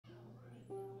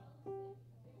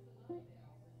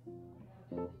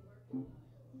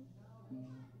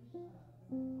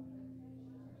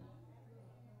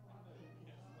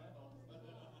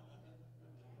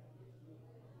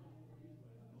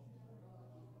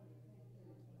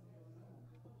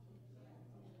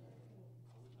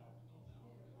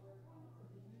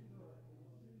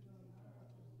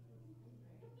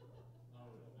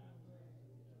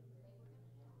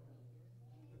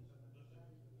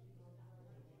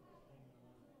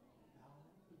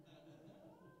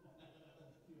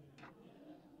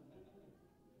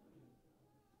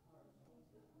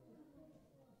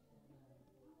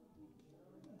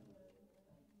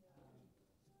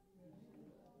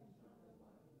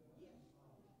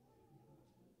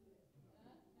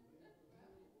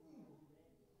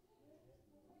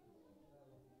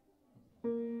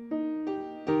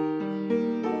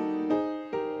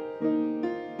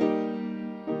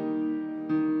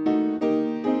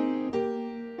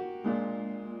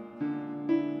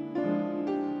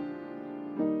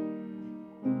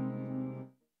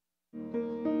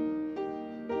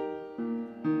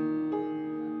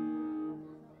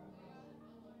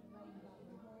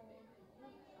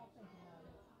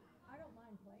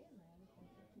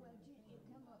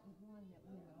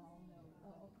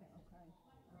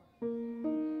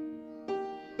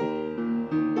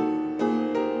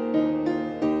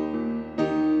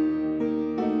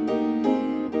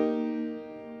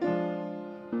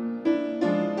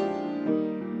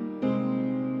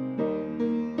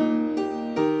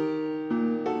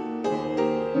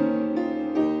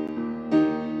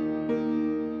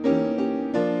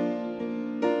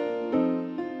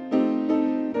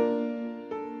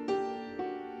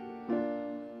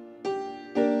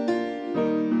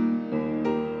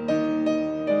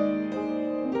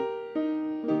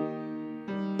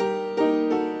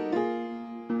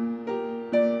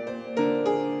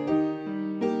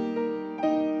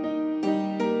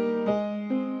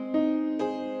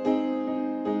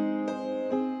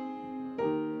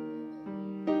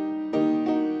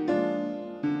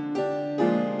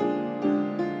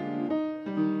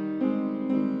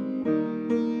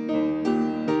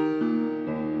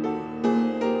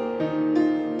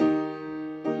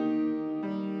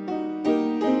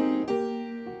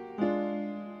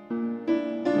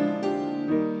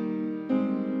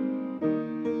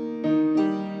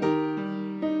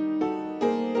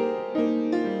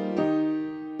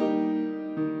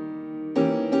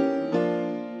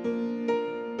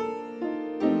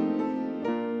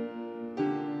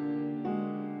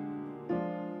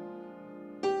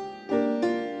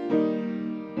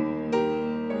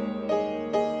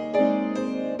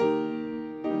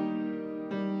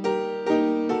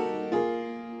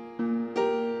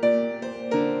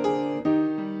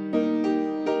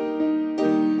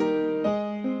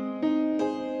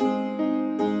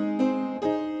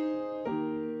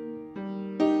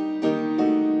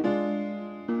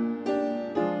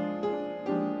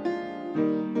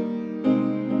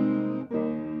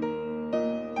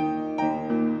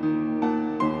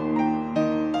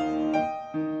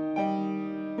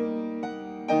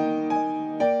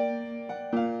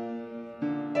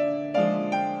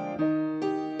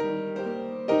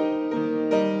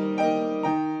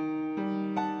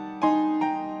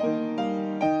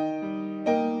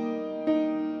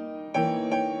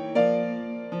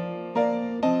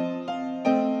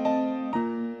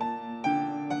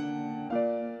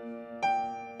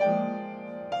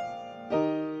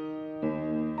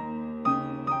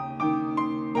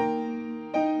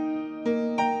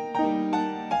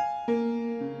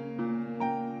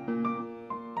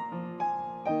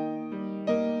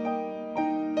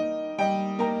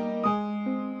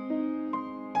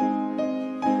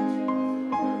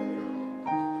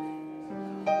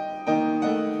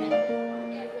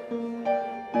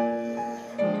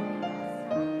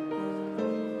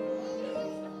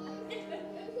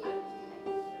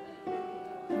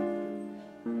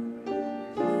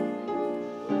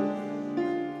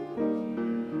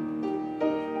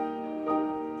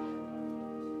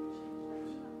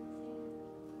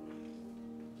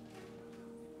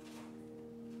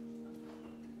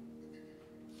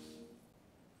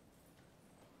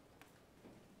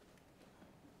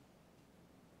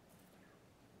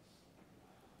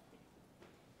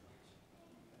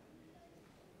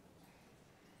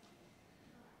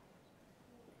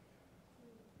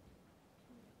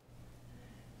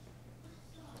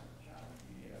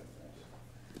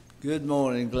Good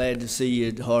morning. Glad to see you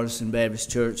at Hardison Baptist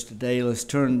Church today. Let's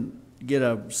get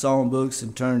our psalm books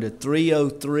and turn to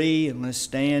 303, and let's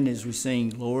stand as we sing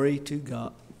Glory to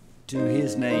God, to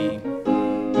His name.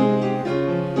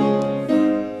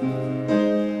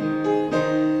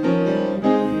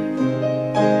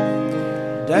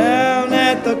 Down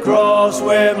at the cross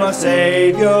where my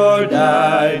Savior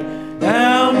died,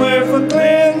 down where for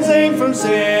cleansing from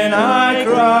sin I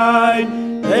cried,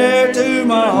 there to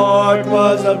my heart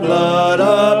was the blood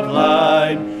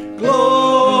applied.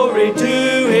 Glory to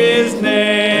His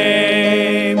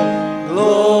name,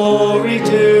 glory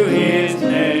to His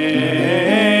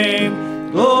name,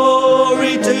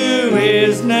 glory to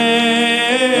His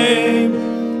name.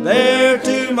 There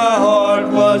to my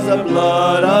heart was the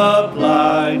blood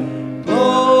applied.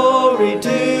 Glory to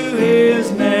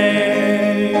His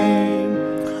name.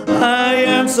 I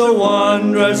am so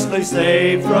wondrously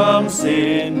saved from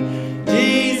sin.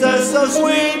 Jesus so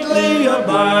sweetly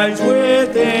abides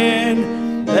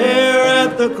within. There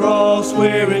at the cross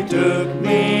where He took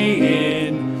me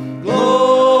in.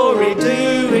 Glory to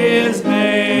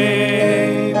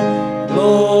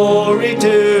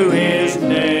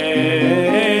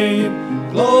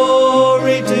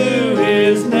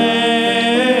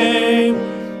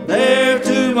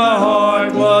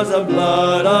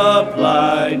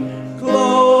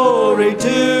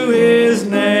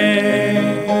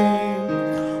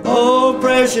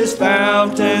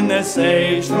fountain that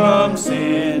saves from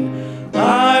sin.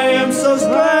 I am so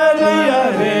gladly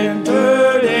I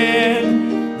entered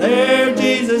in. There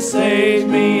Jesus saves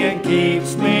me and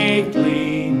keeps me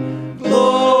clean.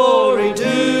 Glory to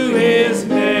His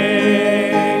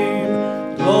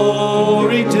name.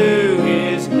 Glory to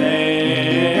His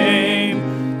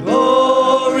name.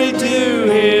 Glory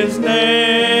to His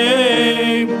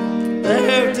name.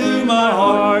 There to my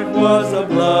heart was the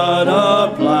blood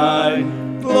applied.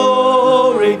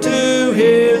 Glory to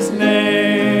His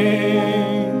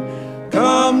name.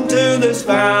 Come to this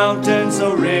fountain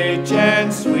so rich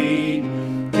and sweet.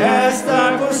 Cast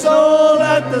thy poor soul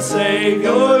at the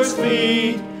Savior's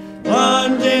feet.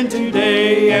 Plunge in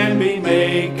today and be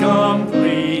made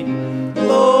complete.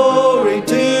 Glory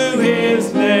to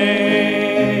His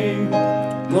name.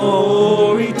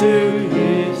 Glory to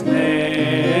His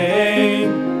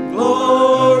name.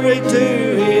 Glory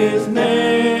to His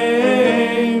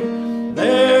name.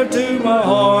 There to my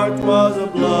heart was the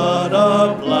blood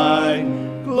applied.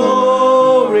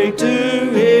 Glory to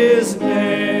His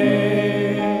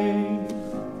name.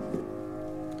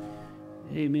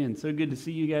 Amen. So good to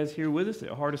see you guys here with us at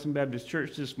Hardison Baptist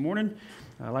Church this morning.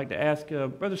 I'd like to ask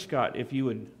Brother Scott if you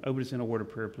would open us in a word of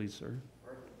prayer, please, sir.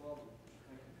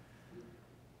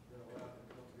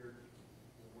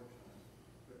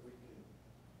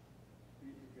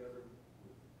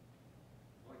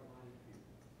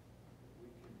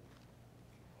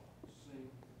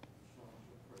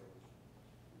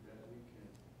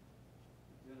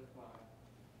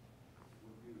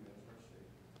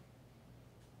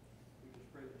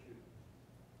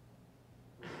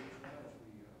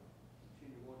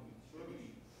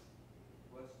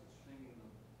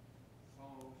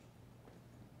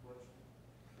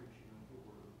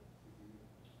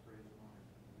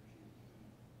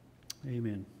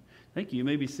 Amen. Thank you. You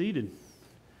may be seated.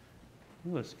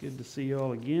 Well, it's good to see you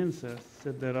all again. So I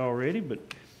said that already, but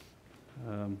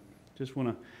just want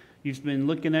to, you've been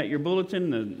looking at your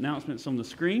bulletin, the announcements on the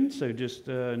screen, so just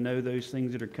know those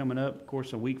things that are coming up. Of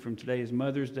course, a week from today is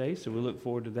Mother's Day, so we look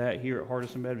forward to that here at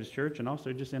Hardison Baptist Church and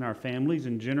also just in our families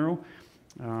in general.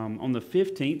 On the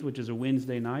 15th, which is a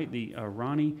Wednesday night, the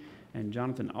Ronnie and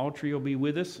Jonathan Autry will be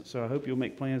with us, so I hope you'll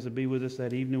make plans to be with us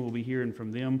that evening. We'll be hearing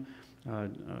from them.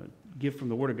 Gift from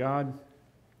the Word of God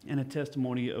and a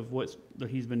testimony of what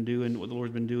he's been doing, what the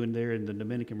Lord's been doing there in the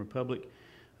Dominican Republic.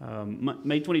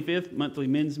 May 25th, monthly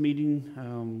men's meeting.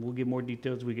 We'll give more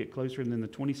details as we get closer. And then the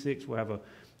 26th, we'll have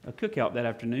a cookout that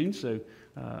afternoon, so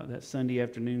that Sunday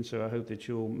afternoon. So I hope that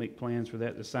you'll make plans for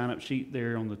that. The sign-up sheet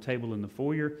there on the table in the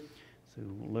foyer. So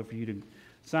we'd love for you to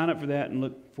sign up for that and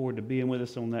look forward to being with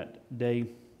us on that day.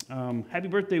 Happy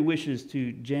birthday wishes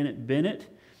to Janet Bennett.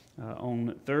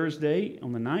 On Thursday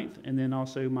on the 9th, and then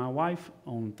also my wife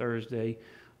on Thursday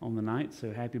on the 9th.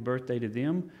 So happy birthday to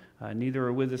them. Neither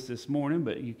are with us this morning,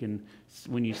 but you can,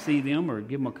 when you see them or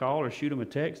give them a call or shoot them a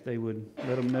text, they would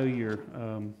let them know you're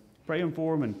praying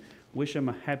for them and wish them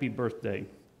a happy birthday.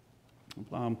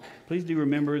 Please do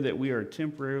remember that we are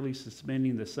temporarily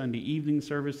suspending the Sunday evening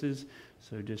services.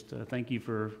 So just thank you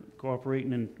for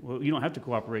cooperating. And well, you don't have to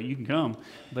cooperate. You can come,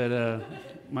 but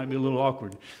it might be a little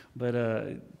awkward.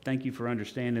 But thank you for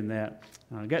understanding that.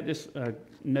 I got this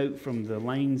note from the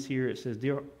Lanes here. It says,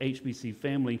 "Dear HBC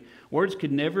family, words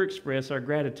could never express our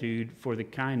gratitude for the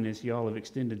kindness y'all have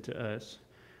extended to us.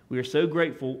 We are so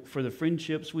grateful for the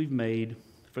friendships we've made,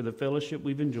 for the fellowship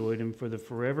we've enjoyed, and for the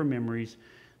forever memories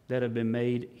that have been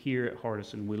made here at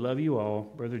Hardison. We love you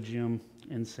all, Brother Jim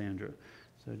and Sandra."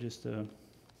 So just a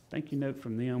thank you note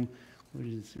from them.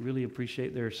 We just really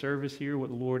appreciate their service here, what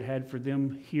the Lord had for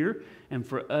them here, and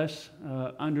for us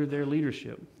under their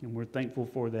leadership. And we're thankful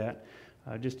for that.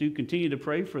 Just do continue to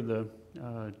pray for the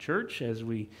church as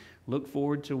we look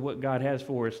forward to what God has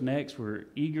for us next. We're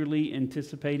eagerly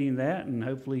anticipating that and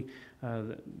hopefully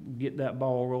get that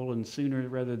ball rolling sooner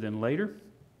rather than later.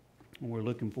 And we're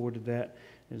looking forward to that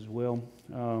as well.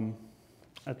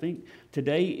 I think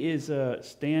today is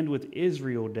Stand with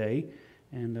Israel Day,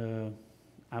 and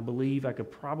I believe I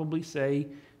could probably say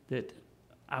that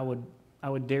I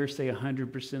would dare say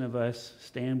 100% of us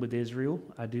stand with Israel.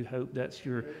 I do hope that's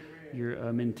your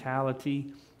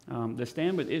mentality. The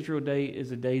Stand with Israel Day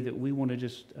is a day that we want to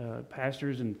just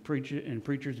pastors and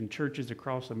preachers and churches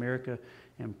across America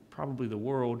and probably the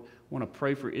world want to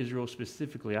pray for Israel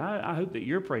specifically. I hope that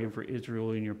you're praying for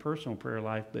Israel in your personal prayer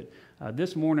life, but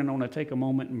this morning I want to take a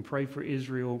moment and pray for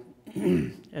Israel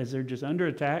as they're just under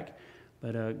attack,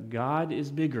 but God is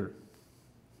bigger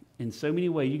in so many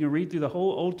ways. You can read through the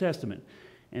whole Old Testament,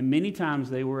 and many times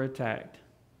they were attacked,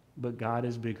 but God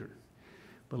is bigger.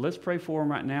 But let's pray for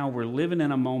them right now. We're living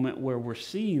in a moment where we're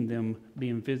seeing them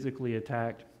being physically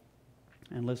attacked.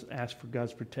 And let's ask for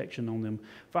God's protection on them.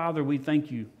 Father, we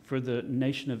thank you for the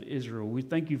nation of Israel. We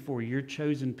thank you for your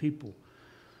chosen people.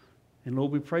 And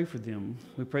Lord, we pray for them.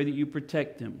 We pray that you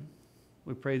protect them.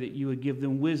 We pray that you would give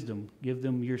them wisdom, give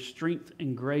them your strength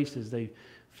and grace as they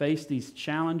face these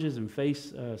challenges and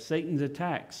face Satan's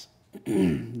attacks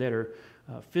that are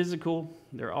physical.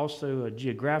 They're also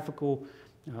geographical.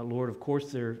 Lord, of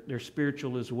course, they're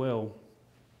spiritual as well.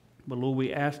 But Lord,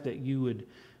 we ask that you would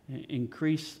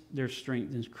increase their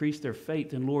strength, increase their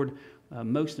faith. And Lord,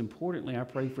 most importantly, I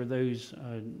pray for those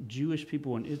Jewish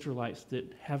people and Israelites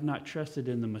that have not trusted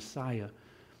in the Messiah,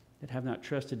 that have not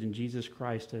trusted in Jesus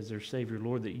Christ as their Savior.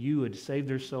 Lord, that you would save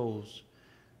their souls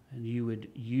and you would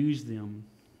use them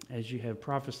as you have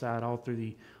prophesied all through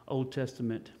the Old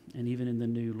Testament and even in the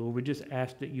New. Lord, we just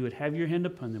ask that you would have your hand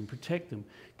upon them, protect them,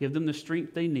 give them the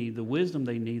strength they need, the wisdom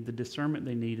they need, the discernment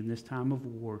they need in this time of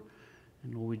war.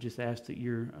 And Lord, we just ask that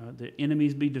the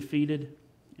enemies be defeated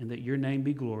and that your name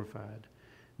be glorified.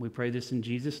 We pray this in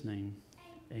Jesus' name.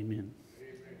 Amen.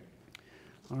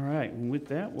 All right, and with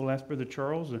that, we'll ask Brother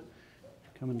Charles to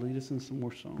come and lead us in some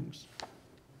more songs.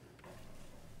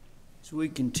 As we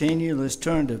continue, let's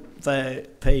turn to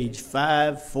page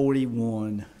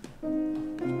 541.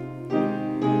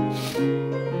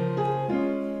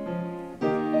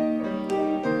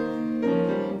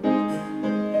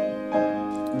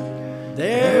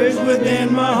 There's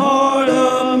within my heart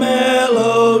a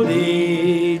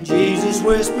melody, Jesus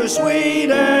whispers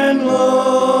sweet and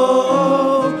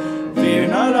low. Fear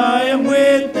not, I am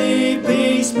with thee,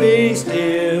 peace be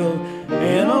still,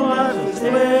 in a life that's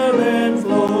flow and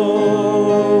flow.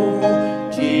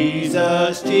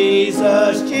 Jesus,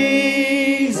 Jesus,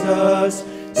 Jesus,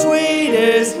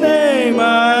 sweetest name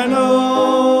I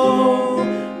know,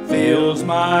 fills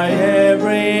my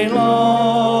every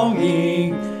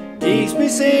longing, keeps me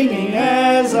singing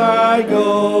as I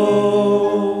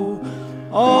go.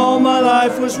 All my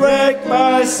life was wrecked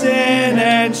by sin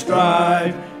and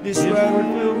strife, despair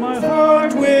filled my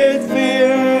heart with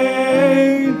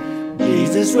fear.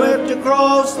 Jesus swept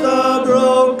across the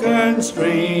broken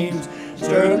streams,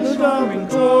 stirred the storming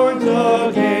chords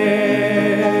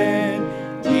again.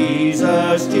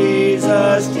 Jesus,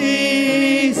 Jesus,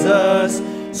 Jesus,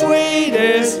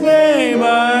 sweetest name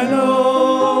I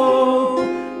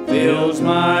know, fills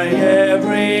my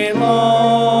every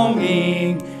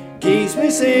longing, keeps me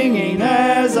singing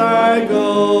as I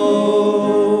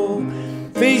go.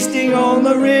 Feasting on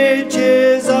the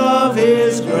riches of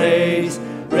his grace,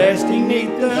 resting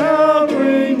neath the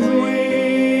hovering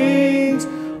wings,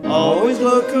 always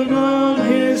looking on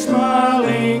his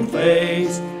smiling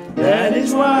face. That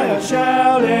is why I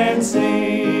shout and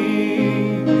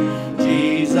sing.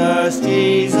 Jesus,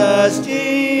 Jesus,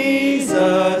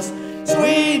 Jesus,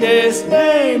 sweetest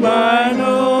name I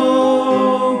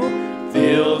know,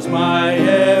 fills my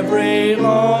every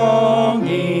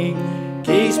longing,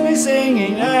 keeps me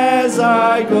singing as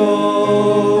I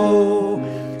go.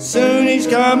 Soon he's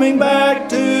coming back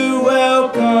to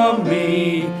welcome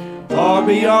me, far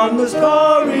beyond the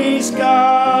starry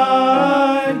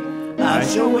sky. I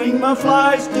shall wing my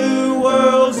flights to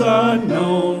worlds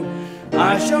unknown,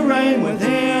 I shall reign with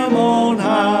him on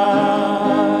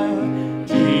high.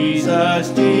 Jesus,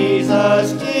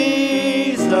 Jesus,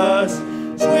 Jesus,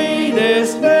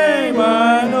 sweetest name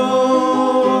I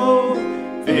know,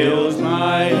 fills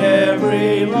my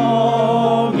every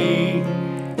longing,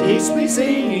 keeps me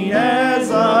singing as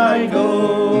I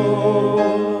go.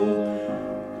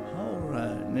 All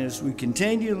right, and as we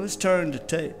continue, let's turn to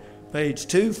page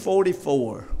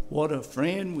 244. What a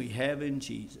friend we have in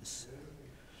Jesus.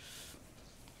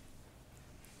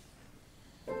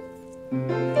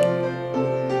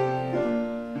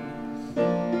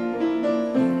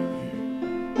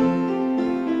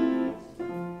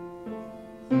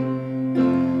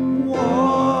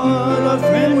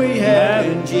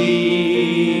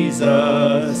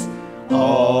 Jesus,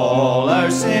 all our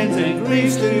sins and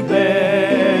griefs to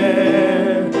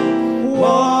bear.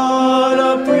 What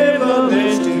a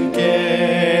privilege to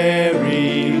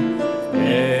carry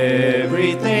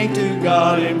everything to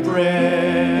God in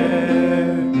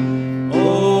prayer.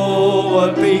 Oh,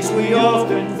 what peace we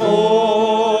often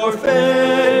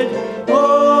forfeit.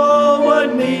 Oh,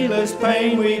 what needless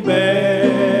pain we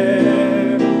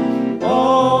bear.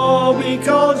 All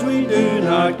because we do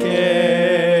not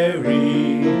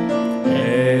carry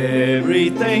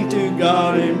everything to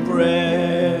God in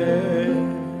prayer.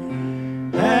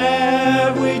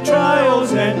 Have we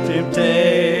trials and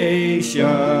temptations?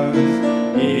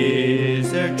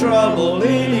 Is there trouble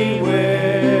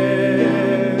anywhere?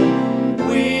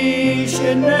 We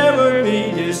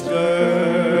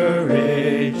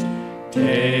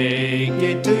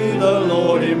it to the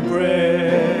Lord in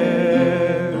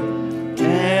prayer.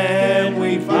 Can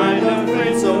we find a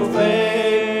friend so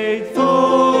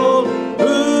faithful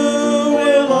who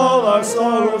will all our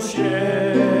sorrows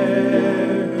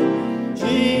share?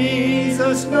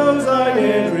 Jesus knows our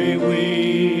every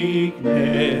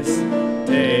weakness.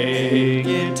 Take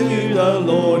it to the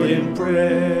Lord in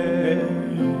prayer.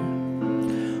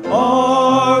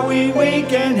 Are we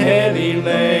weak and heavy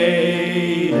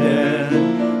laden,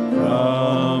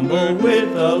 crumbled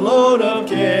with a load of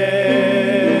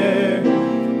care?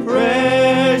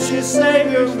 Precious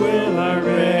Savior, will our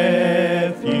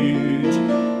refuge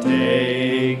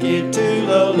take it to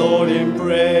the Lord in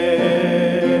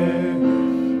prayer?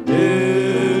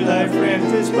 Do thy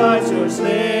friends despise or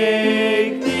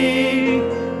slake thee?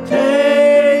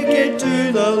 Take it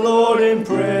to the Lord in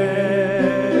prayer.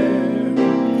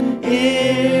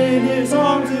 In his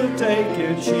arms he'll take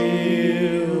you,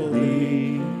 shield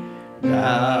thee.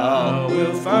 Thou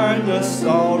wilt find the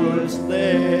sorrows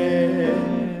there.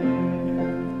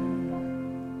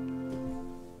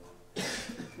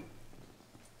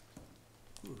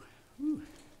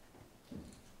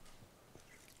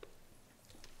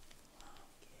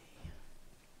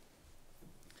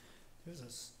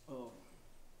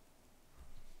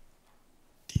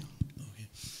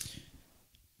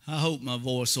 I hope my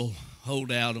voice will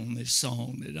hold out on this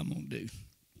song that I'm going to do.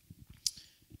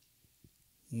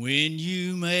 When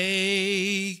you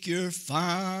make your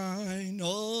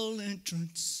final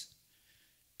entrance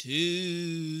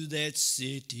to that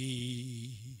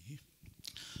city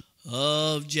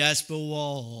of jasper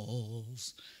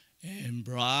walls and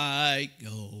bright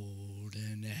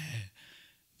golden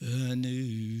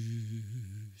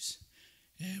avenues,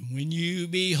 and when you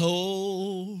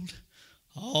behold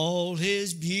all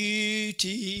his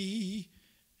beauty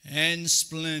and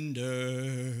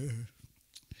splendor,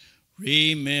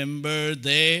 remember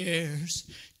there's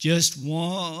just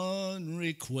one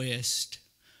request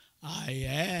I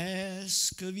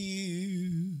ask of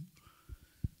you.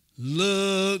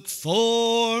 Look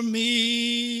for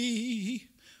me,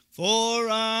 for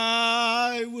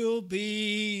I will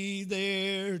be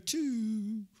there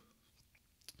too.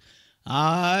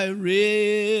 I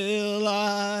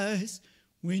realize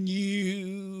when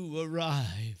you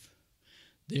arrive,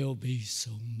 there'll be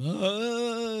so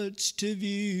much to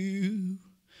view.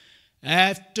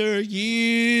 After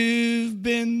you've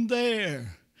been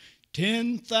there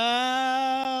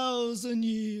 10,000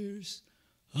 years,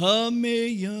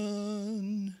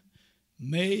 1,000,000,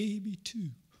 maybe 2.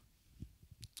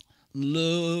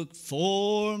 Look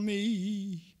for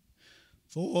me,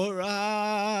 for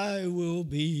I will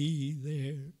be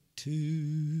there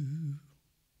too.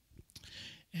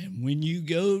 And when you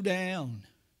go down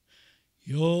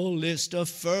your list of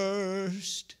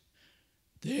first,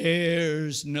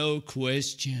 there's no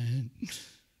question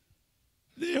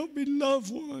there'll be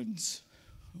loved ones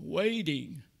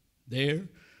waiting there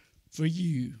for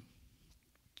you.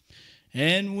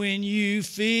 And when you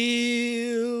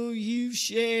feel you've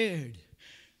shared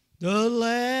the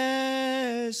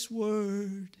last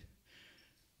word,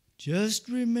 just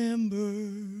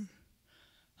remember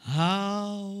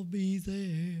I'll be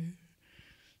there.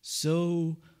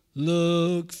 So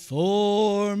look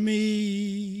for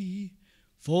me,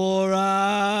 for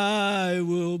I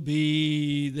will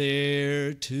be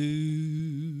there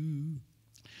too.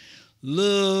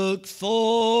 Look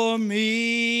for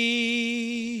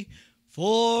me,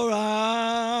 for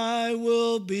I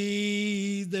will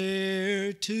be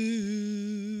there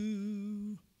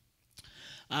too.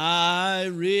 I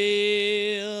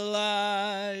realize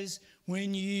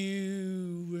when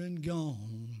you've been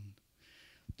gone,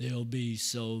 there'll be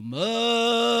so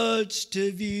much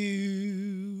to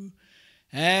view.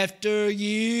 After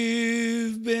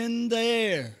you've been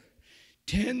there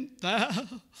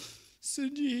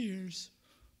 10,000 years,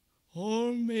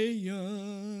 or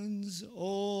millions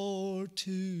or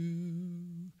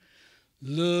 2,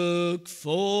 look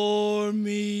for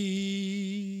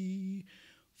me,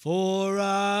 for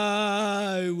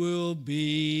I will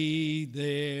be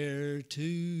there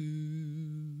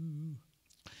too.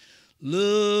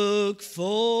 Look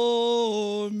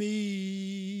for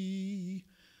me,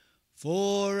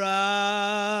 for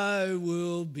I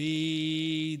will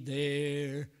be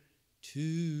there too.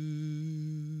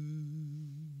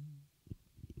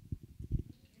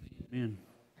 Amen.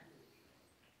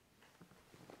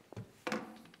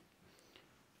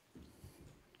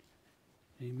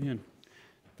 Amen.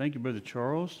 Thank you, Brother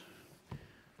Charles. All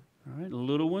right,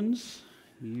 little ones,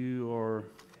 you are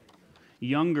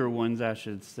younger ones, I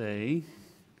should say.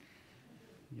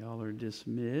 Y'all are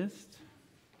dismissed.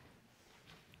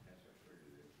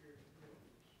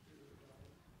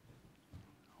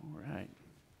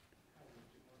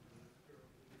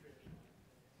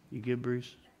 You good,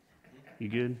 Bruce? You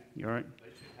good? You all right?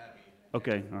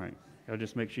 Okay, all right. I'll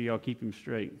just make sure y'all keep him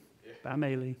straight. Bye,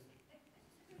 Maylee.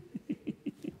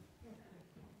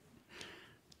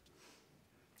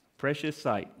 Precious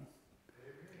sight.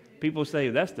 People say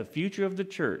that's the future of the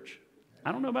church.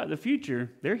 I don't know about the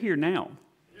future. They're here now.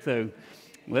 So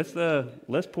let's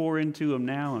pour into them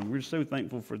now, and we're so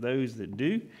thankful for those that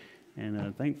do,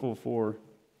 and thankful for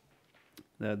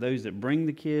those that bring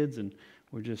the kids, and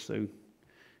we're just so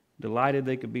delighted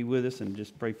they could be with us, and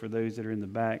just pray for those that are in the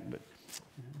back, but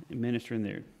ministering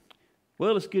there.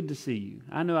 Well, it's good to see you.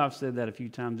 I know I've said that a few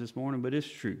times this morning, but it's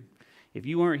true. If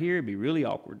you weren't here, it'd be really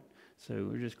awkward. So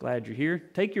we're just glad you're here.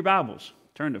 Take your Bibles.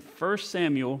 Turn to 1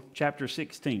 Samuel chapter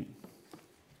 16.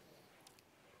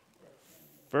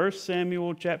 1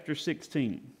 Samuel chapter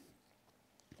 16.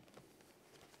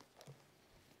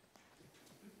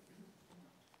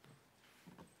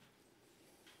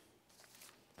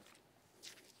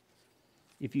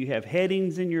 If you have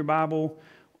headings in your Bible,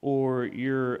 or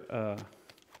you're a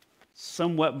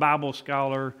somewhat Bible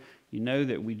scholar, you know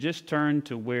that we just turned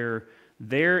to where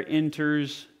there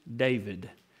enters David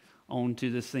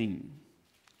onto the scene.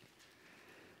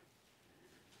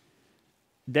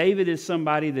 David is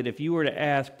somebody that if you were to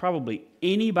ask probably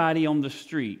anybody on the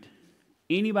street,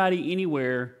 anybody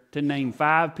anywhere, to name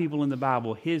 5 people in the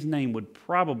Bible, his name would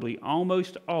probably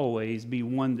almost always be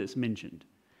one that's mentioned.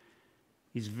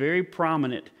 He's very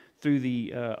prominent through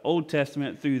the Old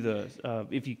Testament, through the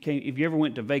if you ever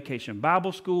went to Vacation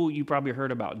Bible School, you probably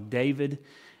heard about David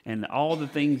and all the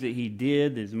things that he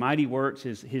did, his mighty works,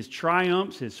 his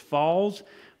triumphs, his falls.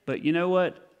 But you know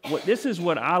what? This is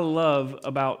what I love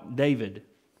about David.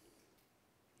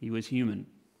 He was human.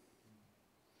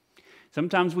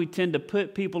 Sometimes we tend to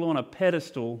put people on a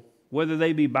pedestal, whether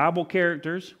they be Bible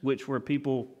characters, which were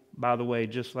people, by the way,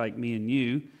 just like me and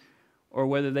you, or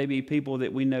whether they be people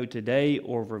that we know today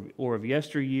or of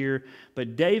yesteryear.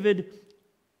 But David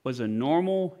was a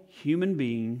normal human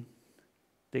being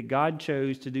that God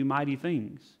chose to do mighty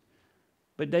things.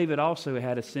 But David also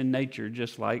had a sin nature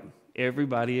just like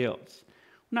everybody else.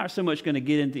 I'm not so much going to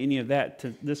get into any of that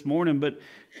this morning, but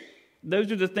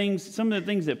those are the things, some of the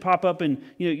things that pop up, and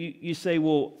you say,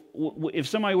 well, if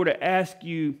somebody were to ask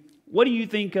you, what do you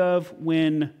think of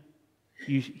when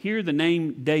you hear the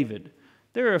name David?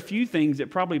 There are a few things that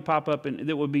probably pop up and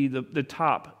that would be the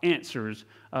top answers.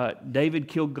 David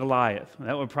killed Goliath.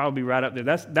 That would probably be right up there.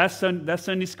 That's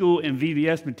Sunday school and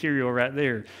VBS material right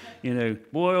there.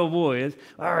 Boy, oh boy.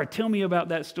 All right, tell me about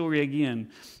that story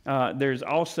again. There's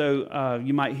also,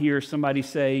 you might hear somebody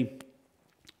say,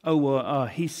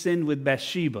 he sinned with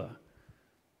Bathsheba.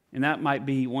 And that might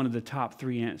be one of the top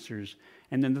 3 answers.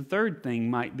 And then the third thing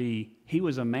might be, he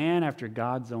was a man after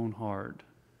God's own heart.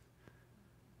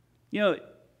 There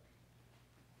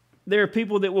are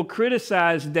people that will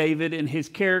criticize David and his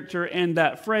character and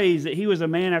that phrase that he was a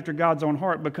man after God's own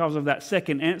heart because of that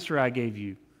second answer I gave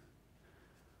you.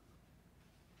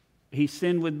 He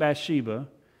sinned with Bathsheba.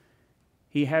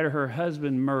 He had her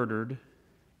husband murdered.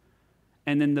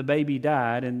 And then the baby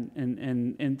died.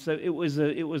 And so it was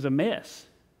a mess.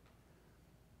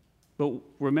 But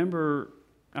remember,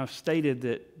 I've stated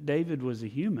that David was a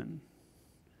human.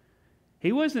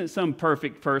 He wasn't some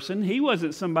perfect person. He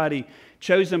wasn't somebody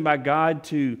chosen by God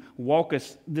to walk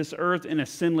this earth in a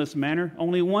sinless manner.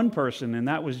 Only one person, and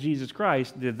that was Jesus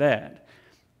Christ, did that.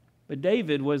 But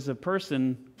David was a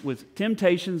person with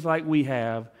temptations like we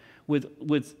have,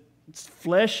 with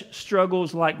flesh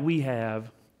struggles like we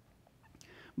have.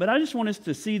 But I just want us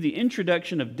to see the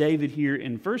introduction of David here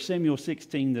in 1 Samuel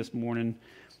 16 this morning,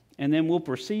 and then we'll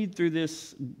proceed through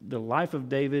the life of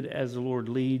David as the Lord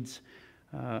leads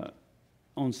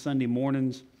on Sunday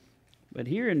mornings. But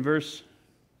here in verse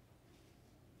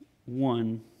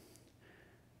 1,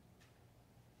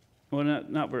 we're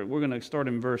going to start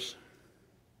in verse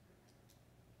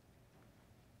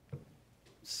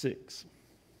 6.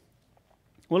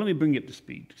 Well, let me bring you up to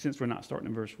speed since we're not starting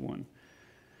in verse 1.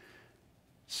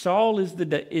 Saul is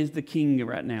the king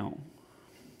right now.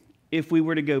 If we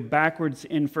were to go backwards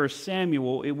in 1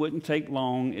 Samuel, it wouldn't take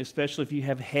long, especially if you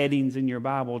have headings in your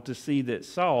Bible, to see that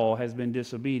Saul has been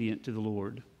disobedient to the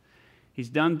Lord. He's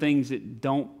done things that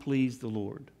don't please the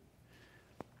Lord.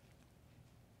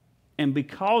 And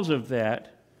because of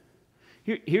that,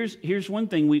 here's one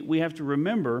thing we have to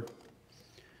remember,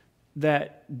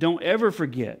 that don't ever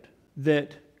forget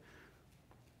that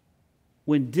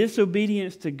when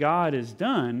disobedience to God is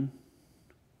done,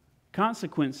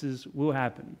 consequences will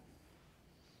happen.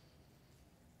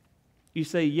 You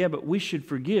say, yeah, but we should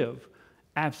forgive.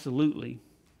 Absolutely.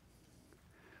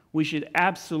 We should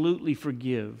absolutely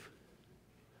forgive.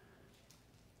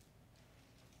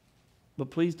 But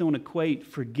please don't equate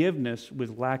forgiveness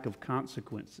with lack of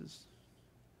consequences.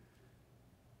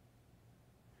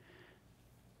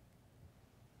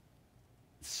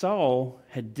 Saul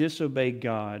had disobeyed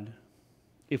God.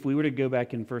 If we were to go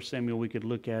back in 1 Samuel, we could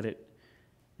look at it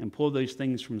and pull those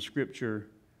things from Scripture,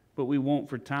 but we won't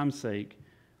for time's sake.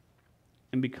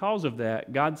 And because of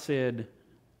that, God said,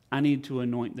 I need to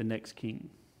anoint the next king.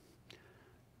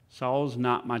 Saul's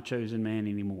not my chosen man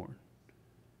anymore.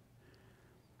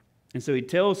 And so he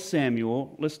tells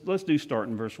Samuel, let's do start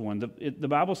in verse 1. The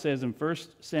Bible says in 1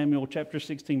 Samuel chapter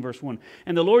 16, verse 1,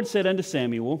 And the Lord said unto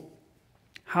Samuel,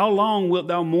 How long wilt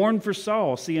thou mourn for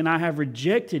Saul, seeing I have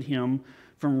rejected him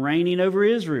from reigning over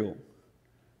Israel?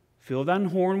 Fill thine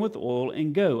horn with oil,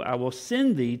 and go. I will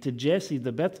send thee to Jesse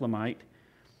the Bethlehemite,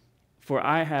 for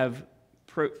I have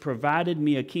provided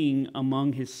me a king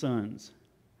among his sons.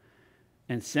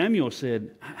 And Samuel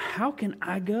said, How can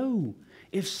I go?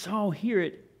 If Saul hear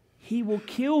it, he will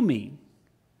kill me.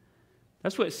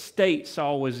 That's what state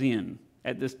Saul was in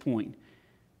at this point.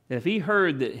 That if he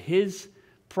heard that his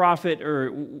prophet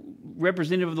or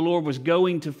representative of the Lord was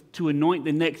going to anoint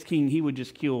the next king, he would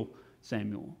just kill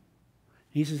Samuel.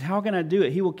 He says, How can I do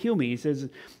it? He will kill me. He says,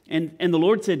 and the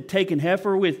Lord said, Take an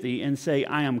heifer with thee and say,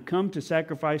 I am come to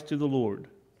sacrifice to the Lord.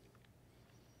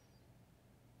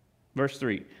 Verse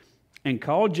 3, And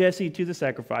call Jesse to the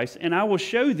sacrifice, and I will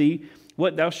show thee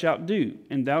what thou shalt do,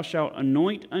 and thou shalt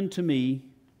anoint unto me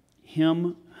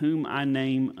him whom I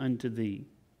name unto thee.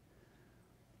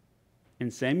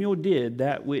 And Samuel did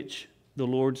that which the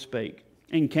Lord spake,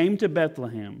 and came to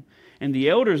Bethlehem. And the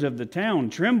elders of the town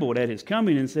trembled at his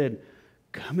coming, and said,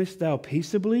 Comest thou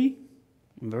peaceably?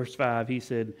 In verse 5 he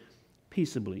said,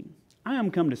 Peaceably. I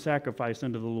am come to sacrifice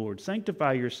unto the Lord.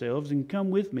 Sanctify yourselves, and come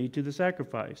with me to the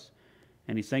sacrifice.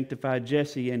 And he sanctified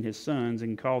Jesse and his sons,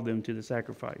 and called them to the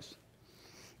sacrifice.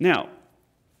 Now,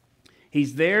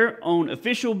 he's there on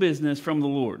official business from the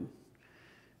Lord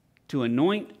to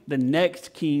anoint the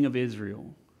next king of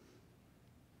Israel.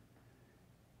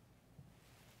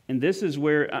 And this is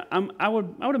where I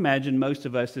would imagine most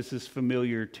of us, this is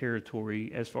familiar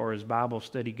territory as far as Bible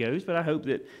study goes, but I hope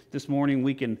that this morning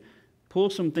we can pull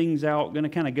some things out. Going to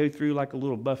kind of go through like a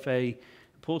little buffet,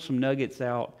 pull some nuggets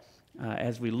out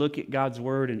as we look at God's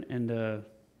Word and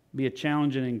be a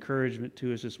challenge and encouragement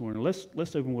to us this morning.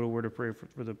 Let's open with a word of prayer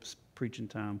for the preaching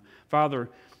time. Father,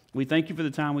 we thank you for the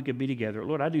time we could be together.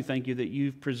 Lord, I do thank you that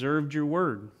you've preserved your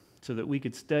Word so that we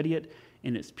could study it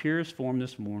in its purest form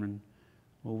this morning.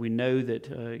 Well, we know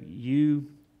that you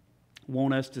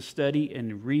want us to study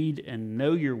and read and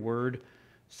know your Word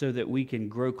so that we can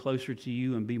grow closer to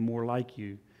you and be more like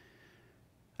you.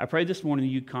 I pray this morning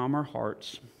that you calm our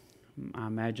hearts. I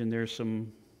imagine there's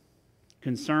some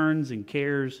concerns and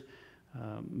cares,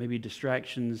 maybe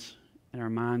distractions in our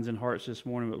minds and hearts this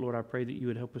morning. But Lord, I pray that you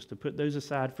would help us to put those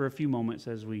aside for a few moments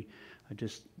as we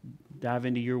just dive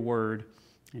into your word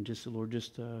and just, Lord,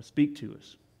 just speak to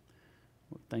us.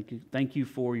 Lord, thank you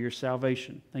for your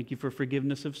salvation. Thank you for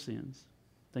forgiveness of sins.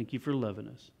 Thank you for loving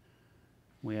us.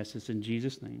 We ask this in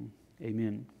Jesus' name.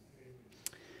 Amen.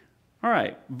 All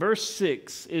right, verse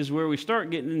 6 is where we start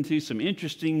getting into some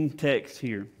interesting text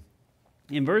here.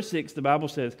 In verse 6, the Bible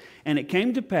says, And it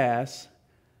came to pass,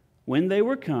 when they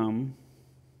were come,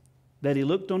 that he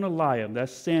looked on Eliab,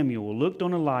 that's Samuel, looked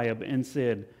on Eliab and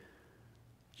said,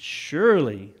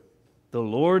 Surely the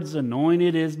Lord's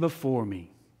anointed is before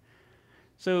me.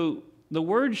 So the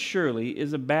word surely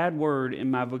is a bad word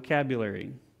in my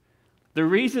vocabulary. The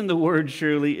reason the word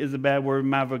surely is a bad word in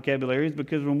my vocabulary is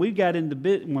because when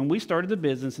we started the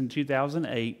business in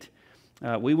 2008,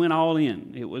 we went all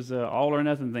in. It was an all or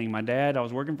nothing thing. My dad, I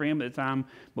was working for him at the time,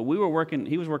 but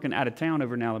he was working out of town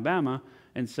over in Alabama.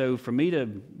 And so for me to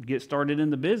get started in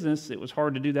the business, it was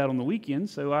hard to do that on the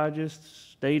weekends. So I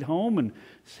just stayed home and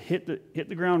hit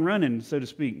the ground running, so to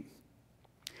speak.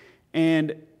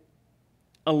 And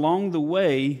along the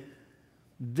way,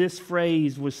 this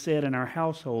phrase was said in our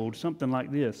household, something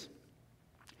like this: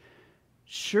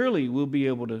 Surely we'll be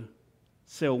able to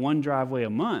sell one driveway a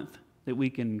month that we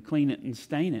can clean it and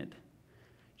stain it.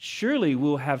 Surely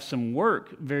we'll have some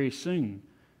work very soon.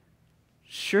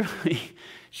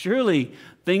 Surely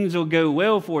things will go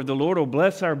well for it. The Lord will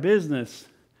bless our business.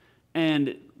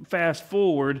 And fast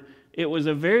forward, it was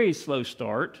a very slow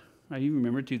start. Now, you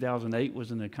remember 2008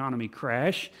 was an economy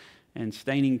crash, and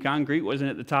staining concrete wasn't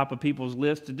at the top of people's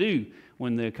list to do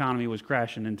when the economy was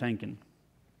crashing and tanking.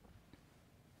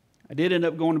 I did end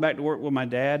up going back to work with my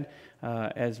dad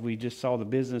as we just saw the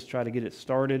business try to get it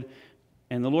started.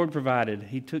 And the Lord provided.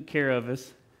 He took care of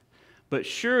us. But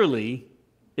surely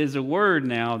is a word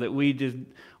now that we just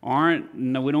aren't,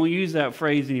 no, we don't use that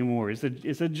phrase anymore.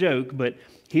 It's a joke, but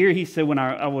here he said, when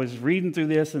I was reading through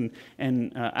this, and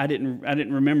I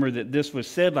didn't remember that this was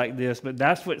said like this, but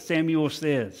that's what Samuel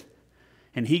says.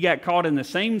 And he got caught in the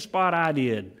same spot I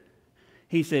did.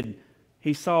 He said,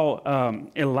 he saw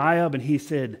Eliab, and he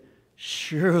said,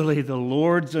 surely the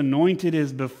Lord's anointed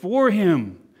is before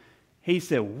him. He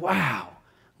said, wow,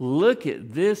 look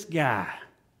at this guy.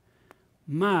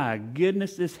 My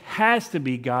goodness, this has to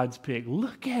be God's pick.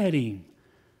 Look at him.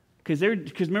 Because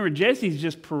remember, Jesse's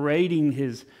just parading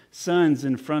his sons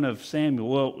in front of Samuel.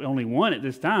 Well, only one at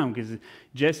this time, because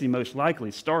Jesse most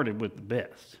likely started with the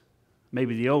best.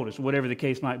 Maybe the oldest, whatever the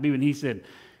case might be. And he said,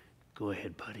 go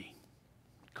ahead, buddy.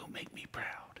 Go make me proud.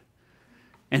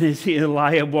 And as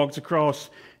Eliab walks across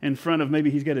in front of,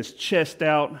 maybe he's got his chest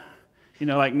out. You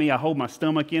know, like me, I hold my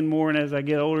stomach in more, and as I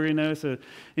get older, you know, so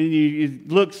and it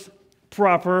looks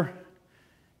proper.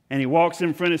 And he walks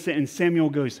in front of and Samuel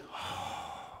goes,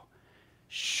 oh,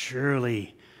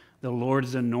 surely the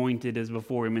Lord's anointed is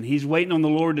before him. And he's waiting on the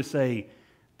Lord to say,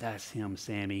 that's him,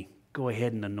 Sammy. Go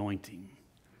ahead and anoint him.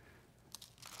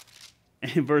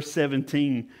 And verse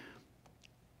 17,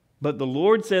 but the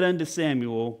Lord said unto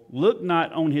Samuel, look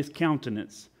not on his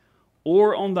countenance,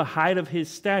 or on the height of his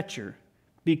stature,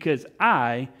 because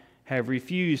I have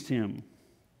refused him.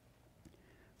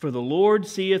 For the Lord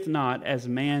seeth not as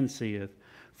man seeth,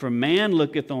 for man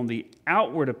looketh on the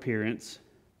outward appearance,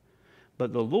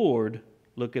 but the Lord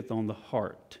looketh on the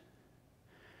heart.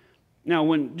 Now,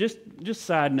 when just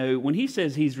side note, when he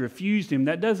says he's refused him,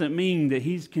 that doesn't mean that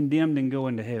he's condemned and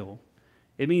going to hell.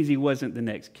 It means he wasn't the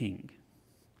next king.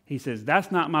 He says,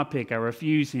 that's not my pick. I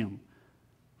refuse him.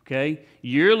 Okay?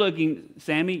 You're looking,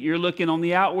 Sammy, you're looking on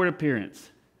the outward appearance.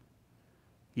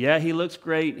 Yeah, he looks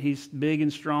great. He's big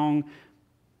and strong.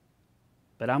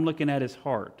 But I'm looking at his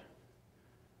heart.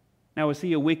 Now, was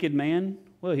he a wicked man?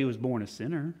 Well, he was born a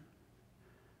sinner.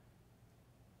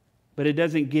 But it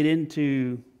doesn't get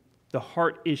into the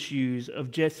heart issues of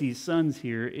Jesse's sons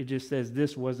here. It just says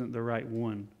this wasn't the right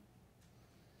one.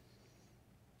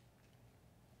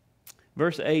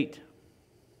 Verse 8.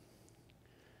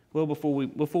 Well, before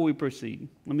we proceed,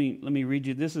 let me read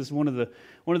you. This is one of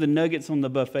the nuggets on the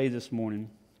buffet this morning.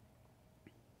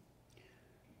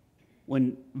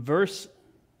 When verse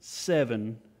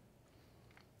 7,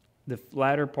 the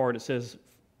latter part, it says,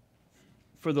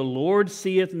 for the Lord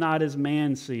seeth not as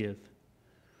man seeth,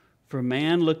 for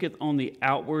man looketh on the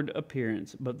outward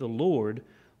appearance, but the Lord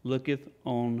looketh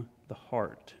on the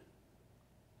heart.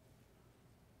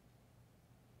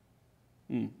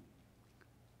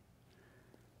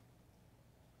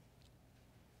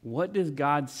 What does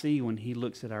God see when he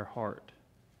looks at our heart?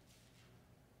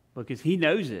 Because he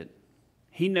knows it.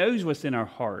 He knows what's in our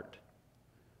heart.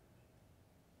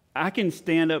 I can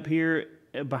stand up here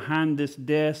behind this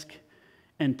desk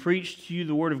and preach to you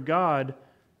the Word of God,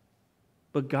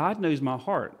 but God knows my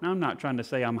heart. Now, I'm not trying to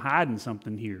say I'm hiding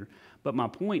something here, but my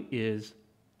point is,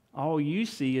 all you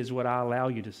see is what I allow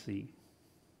you to see.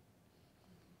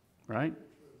 Right?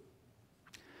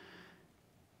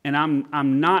 And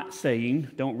I'm not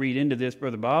saying, don't read into this,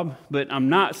 Brother Bob, but I'm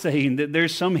not saying that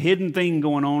there's some hidden thing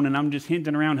going on and I'm just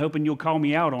hinting around hoping you'll call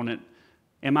me out on it.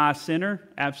 Am I a sinner?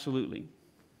 Absolutely.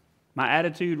 My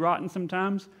attitude rotten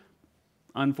sometimes?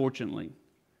 Unfortunately.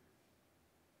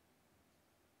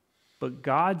 But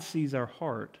God sees our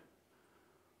heart.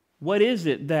 What is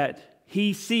it that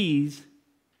he sees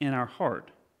in our heart?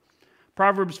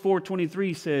 Proverbs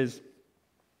 4:23 says,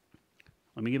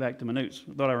 let me get back to my notes.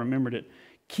 I thought I remembered it.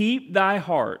 Keep thy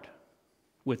heart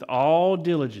with all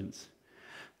diligence,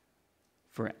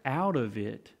 for out of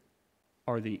it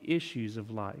are the issues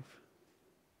of life.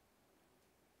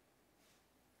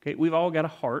 Okay, we've all got a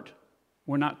heart.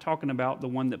 We're not talking about the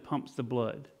one that pumps the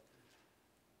blood.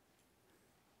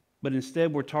 But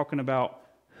instead we're talking about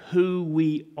who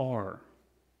we are.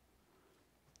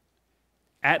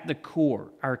 At the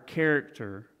core, our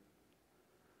character.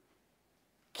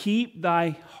 Keep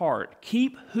thy heart.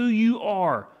 Keep who you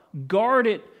are. Guard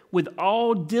it with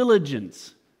all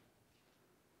diligence.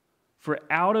 For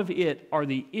out of it are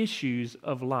the issues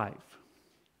of life.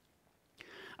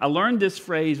 I learned this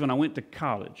phrase when I went to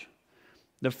college.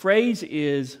 The phrase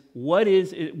is, what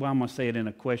is it? Well, I'm going to say it in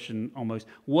a question almost.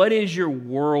 What is your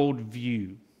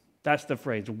worldview? That's the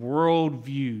phrase,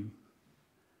 worldview.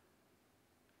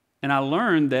 And I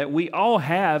learned that we all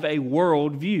have a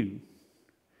worldview.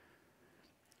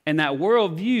 And that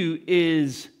worldview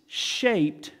is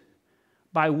shaped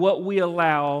by what we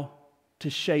allow to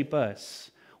shape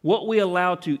us, what we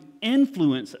allow to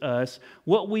influence us,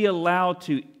 what we allow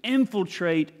to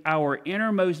infiltrate our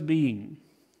innermost being.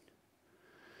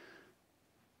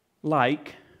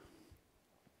 like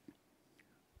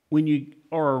when you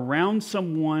are around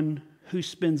someone who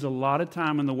spends a lot of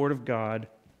time in the Word of God,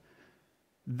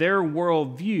 their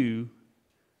worldview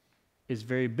is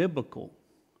very biblical.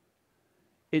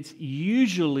 It's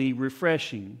usually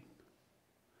refreshing.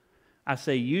 I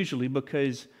say usually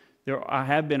because I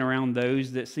have been around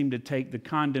those that seem to take the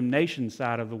condemnation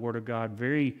side of the Word of God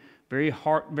very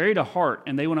to heart,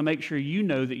 and they want to make sure you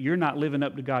know that you're not living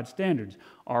up to God's standards.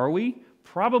 Are we?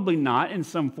 Probably not in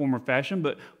some form or fashion,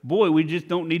 but boy, we just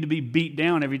don't need to be beat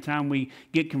down every time we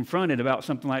get confronted about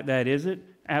something like that, is it?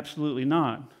 Absolutely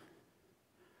not.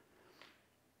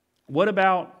 What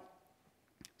about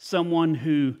someone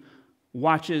who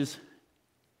watches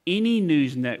any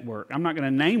news network? I'm not going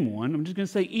to name one. I'm just going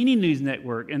to say any news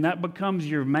network, and that becomes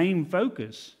your main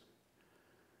focus.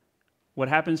 What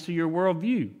happens to your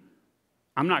worldview?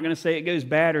 I'm not going to say it goes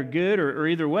bad or good or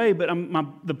either way, but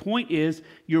the point is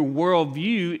your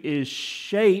worldview is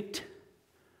shaped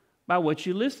by what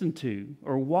you listen to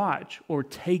or watch or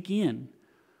take in.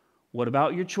 What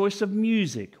about your choice of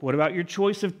music? What about your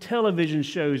choice of television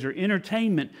shows or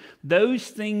entertainment? Those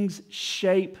things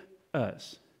shape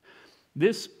us.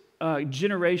 This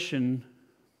generation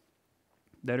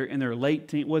that are in their late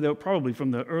teens, well, they're probably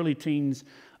from the early teens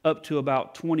up to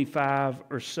about 25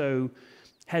 or so,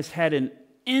 has had an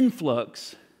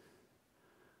influx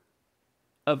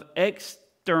of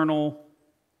external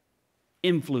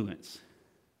influence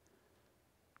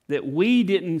that we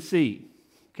didn't see,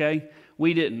 okay?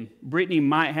 We didn't. Brittany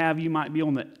might have, you might be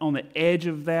on the edge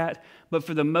of that, but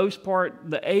for the most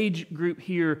part, the age group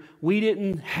here, we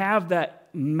didn't have that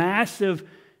massive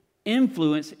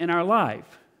influence in our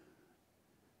life.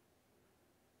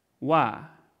 Why?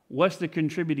 What's the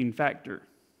contributing factor?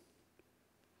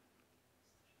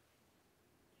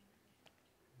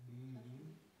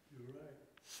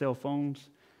 Cell phones,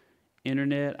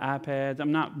 internet, iPads.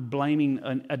 I'm not blaming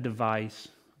a device,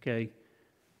 okay?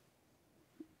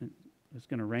 It's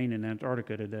going to rain in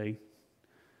Antarctica today.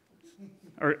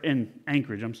 Or in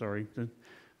Anchorage, I'm sorry,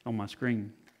 on my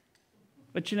screen.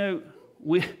 But you know,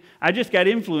 I just got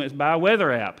influenced by a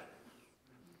weather app.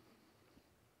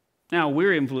 Now,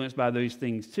 we're influenced by those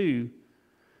things too,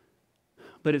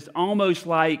 but it's almost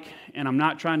like, and I'm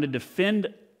not trying to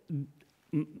defend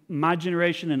my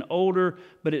generation and older,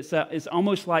 but it's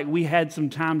almost like we had some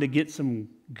time to get some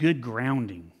good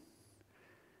grounding.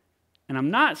 And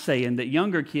I'm not saying that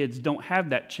younger kids don't have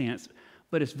that chance,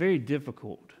 but it's very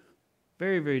difficult.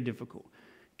 Very, very difficult.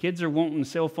 Kids are wanting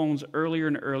cell phones earlier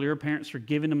and earlier. Parents are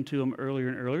giving them to them earlier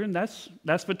and earlier, and that's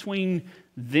between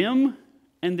them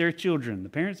and their children, the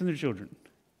parents and their children.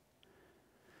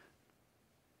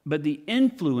 But the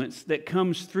influence that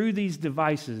comes through these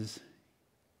devices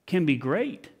can be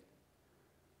great,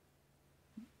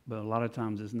 but a lot of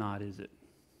times it's not, is it?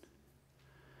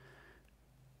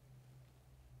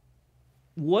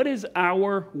 What is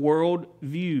our world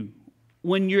view?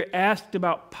 When you're asked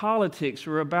about politics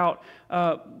or about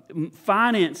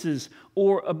finances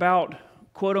or about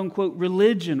quote-unquote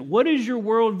religion, what is your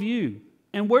world view?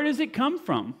 And where does it come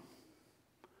from?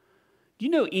 Do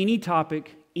you know any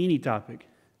topic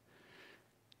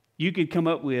you could come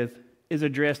up with is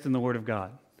addressed in the Word of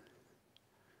God?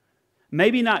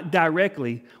 Maybe not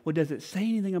directly. Well, does it say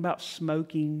anything about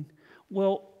smoking?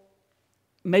 Well,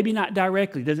 maybe not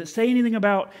directly. Does it say anything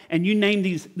about, and you name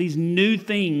these new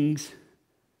things,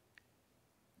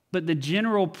 but the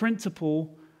general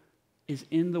principle is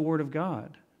in the Word of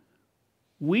God.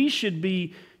 We should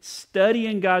be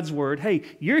studying God's Word. Hey,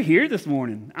 you're here this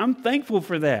morning. I'm thankful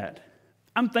for that.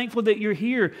 I'm thankful that you're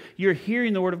here. You're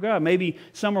hearing the Word of God. Maybe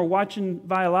some are watching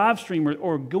via live stream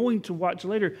or going to watch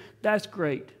later. That's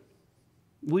great.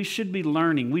 We should be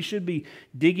learning. We should be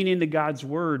digging into God's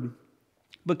Word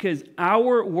because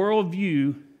our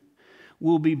worldview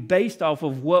will be based off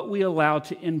of what we allow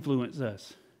to influence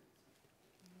us.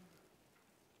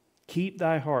 Keep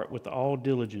thy heart with all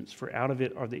diligence, for out of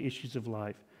it are the issues of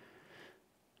life.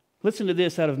 Listen to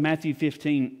this out of Matthew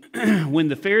 15. When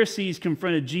the Pharisees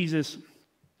confronted Jesus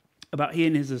about he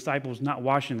and his disciples not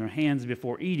washing their hands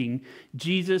before eating,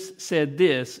 Jesus said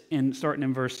this, starting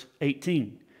in verse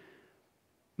 18.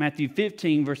 Matthew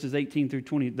 15, verses 18 through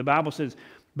 20. The Bible says,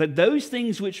 but those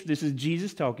things which, this is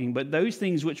Jesus talking, but those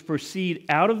things which proceed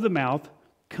out of the mouth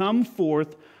come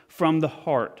forth from the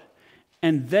heart,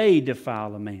 and they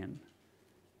defile a man.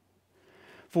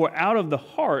 For out of the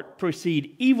heart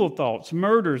proceed evil thoughts,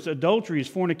 murders, adulteries,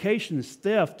 fornications,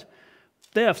 thefts,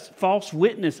 false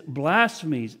witness,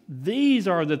 blasphemies. These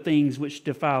are the things which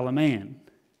defile a man.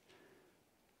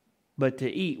 But to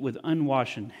eat with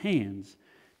unwashen hands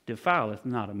defileth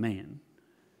not a man.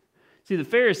 See, the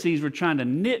Pharisees were trying to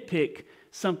nitpick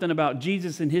something about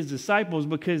Jesus and his disciples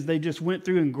because they just went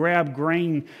through and grabbed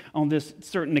grain on this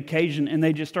certain occasion and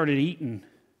they just started eating.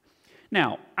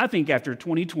 Now, I think after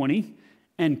 2020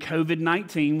 and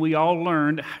COVID-19, we all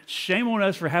learned, shame on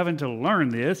us for having to learn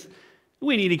this,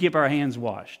 we need to keep our hands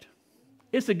washed.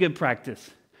 It's a good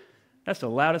practice. That's the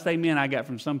loudest amen I got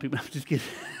from some people. I'm just kidding.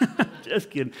 Just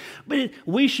kidding. But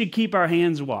we should keep our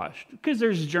hands washed because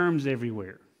there's germs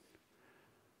everywhere.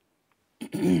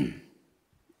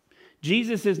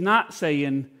 Jesus is not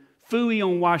saying, phooey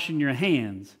on washing your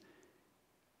hands.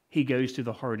 He goes to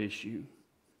the heart issue.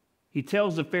 He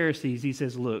tells the Pharisees, he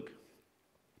says, look,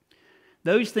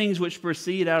 those things which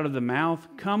proceed out of the mouth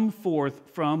come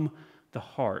forth from the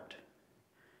heart,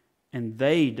 and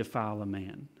they defile a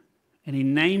man. And he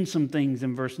names some things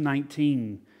in verse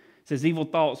 19. It says, evil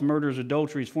thoughts, murders,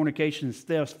 adulteries, fornications,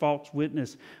 thefts, false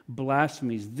witness,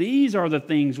 blasphemies. These are the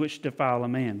things which defile a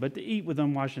man. But to eat with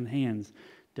unwashed hands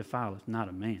defileth not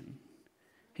a man.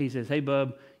 He says, hey,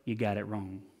 bub, you got it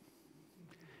wrong.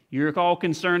 You're all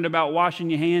concerned about washing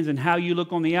your hands and how you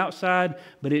look on the outside,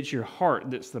 but it's your heart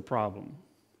that's the problem.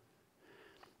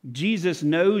 Jesus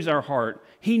knows our heart.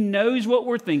 He knows what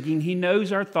we're thinking. He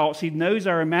knows our thoughts. He knows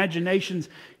our imaginations.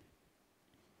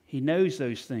 He knows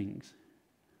those things.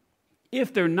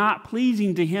 If they're not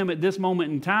pleasing to Him at this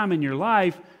moment in time in your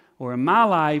life or in my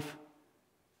life,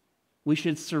 we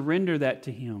should surrender that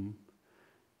to Him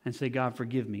and say, God,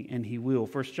 forgive me, and He will.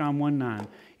 1 John 1:9,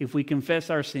 if we confess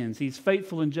our sins, He's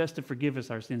faithful and just to forgive us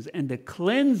our sins and to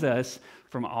cleanse us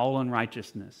from all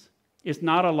unrighteousness. It's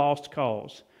not a lost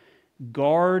cause.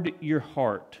 Guard your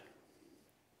heart,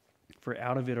 for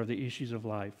out of it are the issues of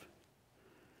life.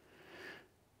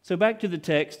 So back to the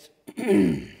text.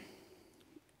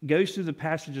 Goes through the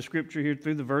passage of Scripture here,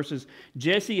 through the verses.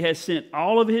 Jesse has sent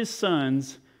all of his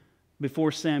sons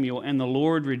before Samuel, and the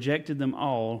Lord rejected them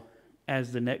all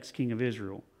as the next king of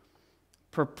Israel.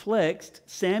 Perplexed,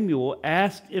 Samuel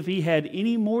asked if he had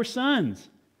any more sons.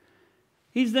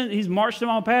 He's marched them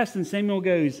all past, and Samuel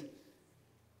goes,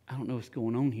 I don't know what's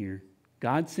going on here.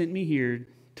 God sent me here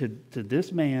to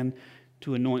this man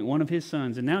to anoint one of his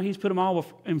sons, and now he's put them all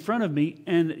in front of me,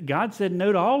 and God said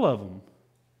no to all of them.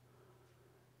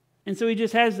 And so he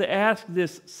just has to ask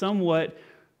this somewhat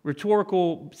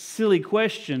rhetorical, silly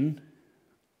question,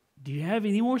 do you have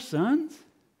any more sons?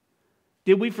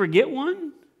 Did we forget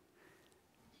one?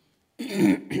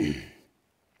 And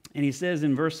he says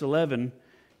in verse 11,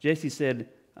 Jesse said,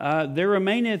 there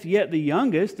remaineth yet the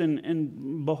youngest,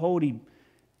 and behold, he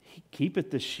keepeth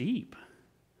the sheep.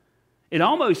 It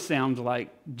almost sounds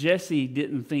like Jesse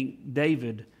didn't think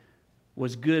David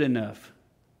was good enough.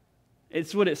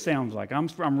 It's what it sounds like.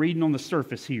 I'm reading on the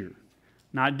surface here,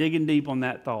 not digging deep on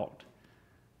that thought.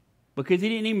 Because he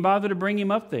didn't even bother to bring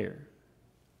him up there.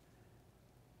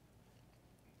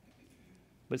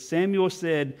 But Samuel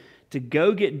said to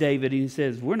go get David, and he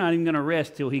says, we're not even going to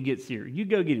rest till he gets here. You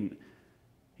go get him.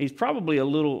 He's probably a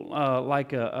little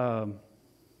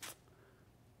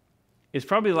it's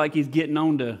probably like he's getting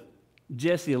on to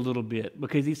Jesse a little bit,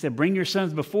 because he said, bring your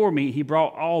sons before me. He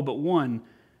brought all but one.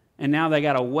 And now they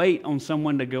got to wait on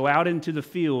someone to go out into the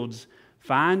fields,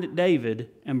 find David,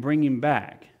 and bring him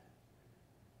back.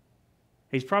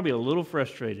 He's probably a little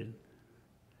frustrated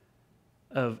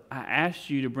I asked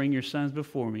you to bring your sons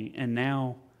before me, and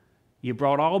now you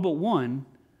brought all but one,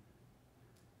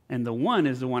 and the one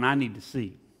is the one I need to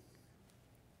see.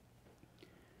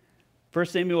 1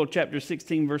 Samuel chapter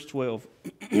 16, verse 12.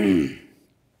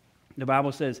 The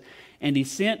Bible says, and he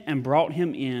sent and brought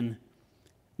him in.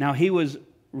 Now he was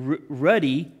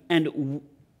ruddy and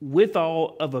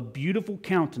withal of a beautiful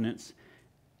countenance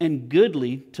and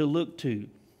goodly to look to.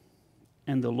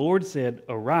 And the Lord said,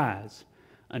 arise,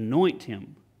 anoint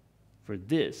him, for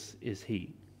this is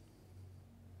he.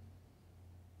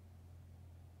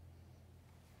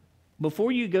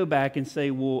 Before you go back and say,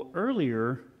 well,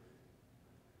 earlier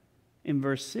in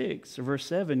verse 6 or verse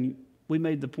 7, you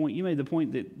made the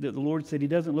point that the Lord said He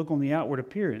doesn't look on the outward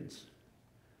appearance.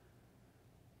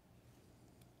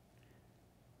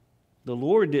 The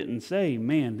Lord didn't say,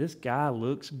 man, this guy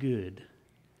looks good.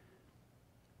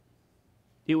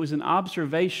 It was an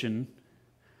observation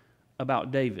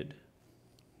about David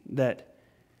that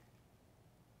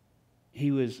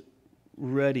he was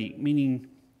ruddy, meaning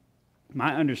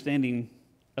my understanding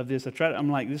of this, I'm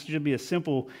like, this should be a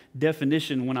simple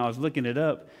definition when I was looking it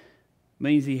up,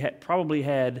 means he probably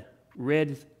had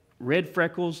red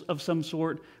freckles of some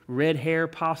sort, red hair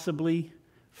possibly,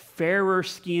 fairer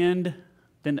skinned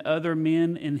than other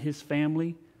men in his family.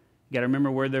 You got to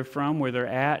remember where they're from, where they're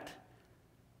at.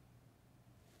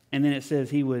 And then it says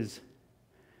he was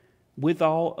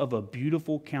withal of a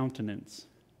beautiful countenance,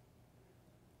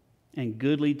 and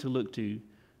goodly to look to.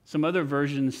 Some other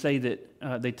versions say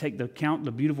that they take the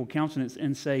beautiful countenance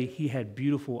and say he had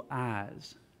beautiful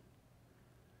eyes.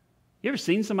 You ever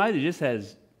seen somebody that just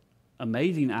has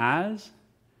amazing eyes?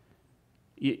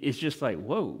 It's just like,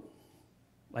 whoa.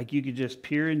 Like you could just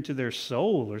peer into their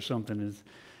soul or something. It's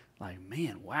like,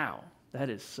 man, wow, that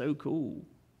is so cool.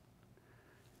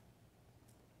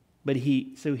 But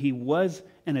he was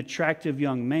an attractive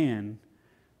young man,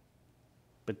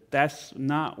 but that's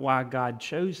not why God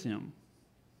chose him,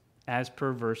 as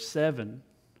per verse 7.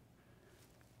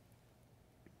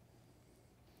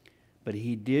 But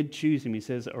he did choose him. He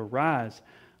says, arise,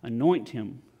 anoint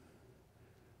him,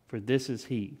 for this is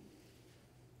he.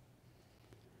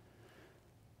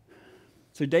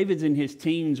 So David's in his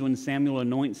teens when Samuel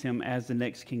anoints him as the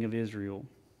next king of Israel.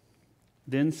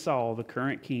 Then Saul, the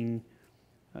current king,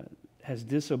 has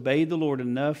disobeyed the Lord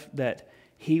enough that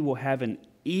he will have an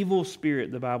evil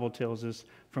spirit, the Bible tells us,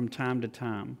 from time to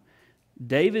time.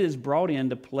 David is brought in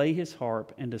to play his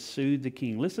harp and to soothe the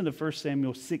king. Listen to 1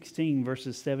 Samuel 16,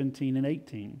 verses 17 and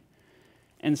 18.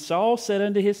 And Saul said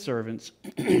unto his servants,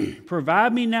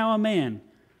 provide me now a man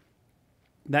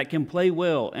that can play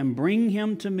well, and bring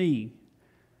him to me.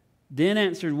 Then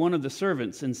answered one of the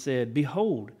servants and said,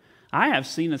 behold, I have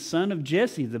seen a son of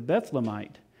Jesse the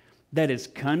Bethlehemite, that is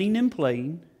cunning in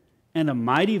playing, and a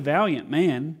mighty valiant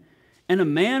man, and a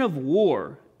man of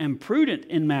war, and prudent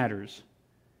in matters,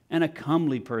 and a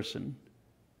comely person.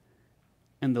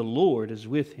 And the Lord is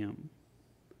with him.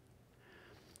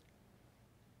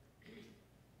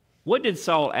 What did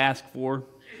Saul ask for?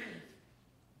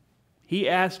 He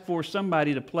asked for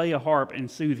somebody to play a harp and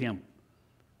soothe him.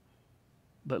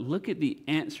 But look at the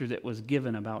answer that was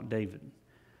given about David.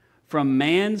 From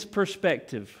man's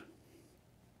perspective,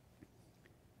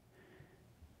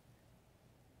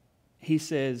 he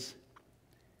says,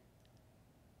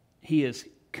 he is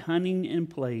cunning in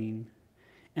playing,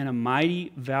 and a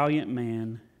mighty valiant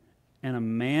man, and a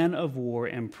man of war,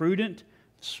 and prudent,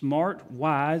 smart,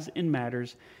 wise in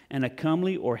matters, and a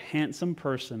comely or handsome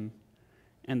person,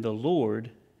 and the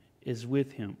Lord is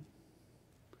with him.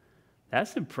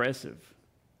 That's impressive.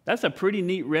 That's a pretty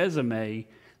neat resume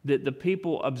that the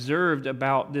people observed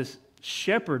about this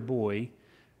shepherd boy,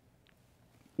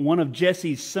 one of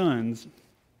Jesse's sons.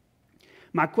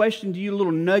 My question to you, a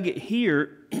little nugget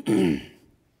here,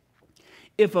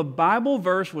 if a Bible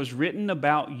verse was written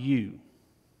about you,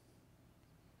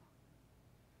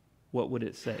 what would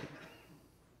it say?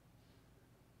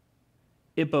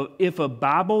 If a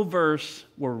Bible verse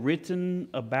were written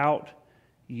about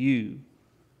you,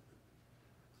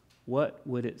 what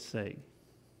would it say?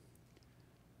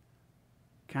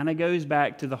 Kind of goes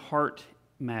back to the heart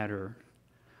matter.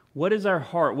 What is our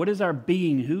heart? What is our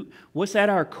being? What's at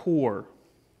our core?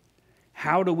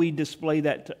 How do we display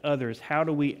that to others? How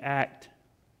do we act?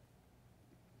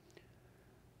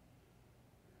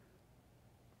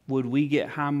 Would we get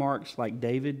high marks like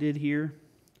David did here?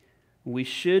 We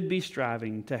should be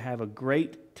striving to have a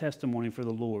great testimony for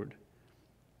the Lord.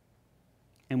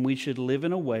 And we should live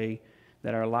in a way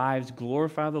that our lives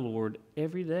glorify the Lord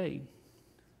every day.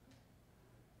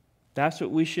 That's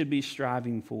what we should be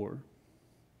striving for.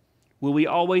 Will we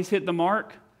always hit the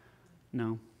mark?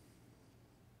 No.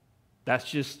 That's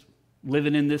just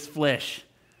living in this flesh.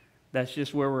 That's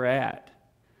just where we're at.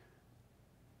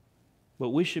 But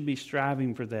we should be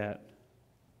striving for that.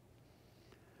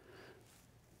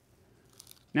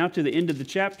 Now to the end of the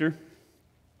chapter.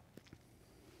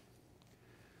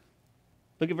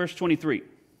 Look at verse 23.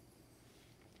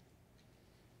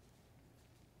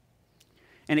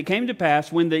 And it came to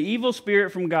pass, when the evil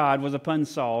spirit from God was upon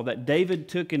Saul, that David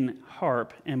took an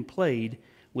harp and played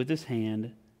with his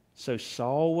hand. So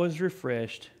Saul was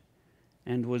refreshed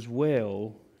and was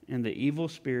well, and the evil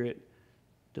spirit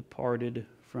departed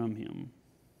from him.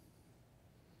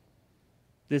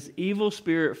 This evil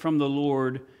spirit from the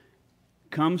Lord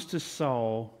comes to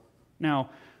Saul. Now,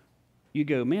 you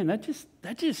go, man, that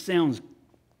just sounds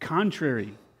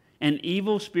contrary. An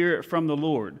evil spirit from the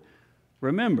Lord.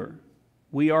 Remember,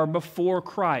 we are before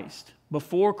Christ's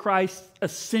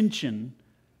ascension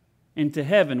into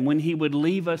heaven, when he would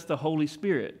leave us the Holy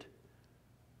Spirit.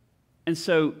 And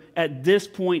so at this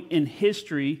point in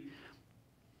history,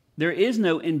 there is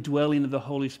no indwelling of the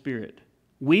Holy Spirit.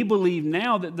 We believe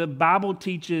now that the Bible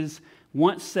teaches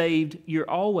once saved, you're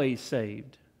always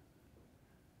saved.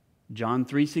 John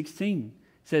 3:16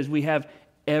 says we have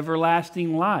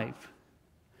everlasting life.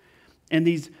 And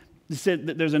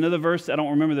there's another verse, I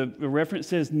don't remember the reference,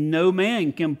 says no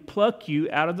man can pluck you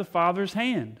out of the Father's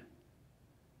hand.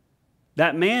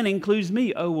 That man includes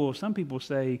me. Oh, well, some people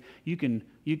say you can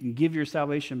give your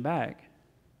salvation back.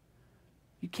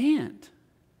 You can't.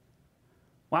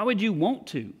 Why would you want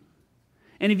to?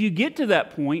 And if you get to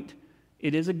that point,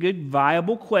 it is a good,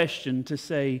 viable question to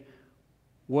say,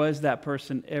 was that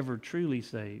person ever truly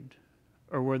saved?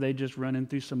 Or were they just running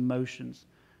through some motions?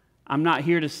 I'm not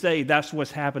here to say that's what's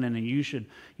happening and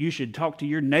you should talk to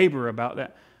your neighbor about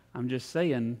that. I'm just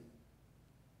saying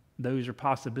those are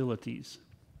possibilities.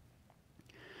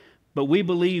 But we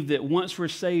believe that once we're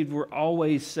saved, we're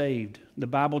always saved. The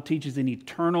Bible teaches an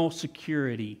eternal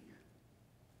security.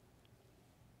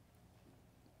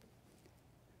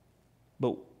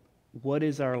 But what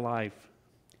is our life?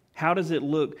 How does it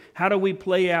look? How do we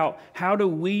play out? How do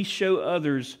we show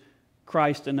others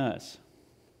Christ in us?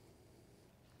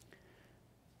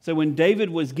 So when David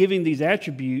was giving these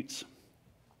attributes,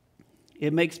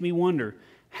 it makes me wonder,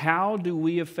 how do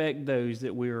we affect those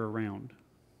that we're around?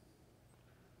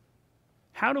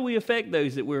 How do we affect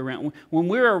those that we're around? When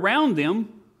we're around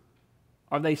them,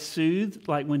 are they soothed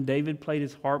like when David played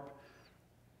his harp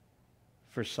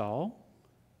for Saul?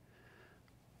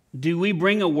 Do we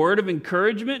bring a word of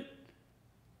encouragement,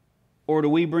 or do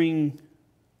we bring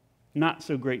not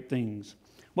so great things?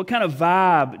 What kind of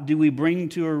vibe do we bring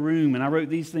to a room? And I wrote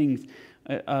these things,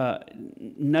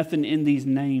 nothing in these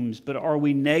names, but are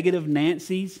we negative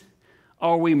Nancys?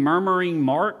 Are we murmuring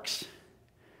Marks?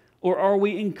 Or are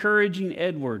we encouraging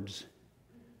Edwards?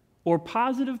 Or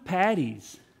positive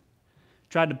Patties?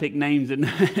 Tried to pick names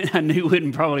that I knew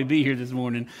wouldn't probably be here this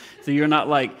morning. So you're not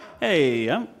like, hey,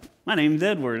 my name's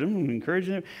Edward. I'm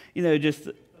encouraging them. Just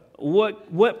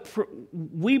what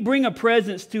we bring a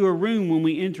presence to a room when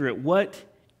we enter it. What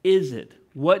is it?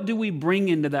 What do we bring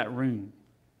into that room?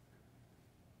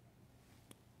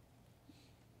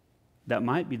 That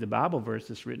might be the Bible verse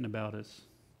that's written about us,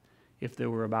 if there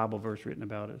were a Bible verse written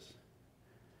about us.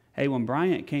 Hey, when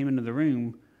Bryant came into the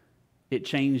room, it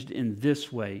changed in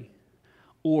this way,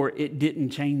 or it didn't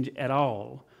change at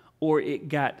all, or it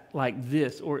got like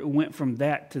this, or it went from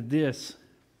that to this.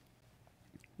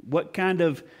 What kind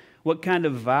of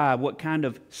vibe, what kind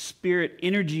of spirit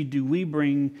energy do we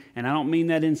bring? And I don't mean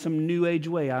that in some new age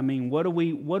way. I mean, what are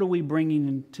we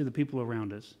bringing to the people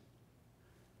around us?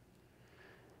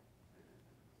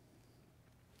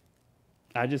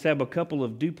 I just have a couple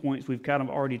of dew points. We've kind of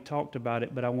already talked about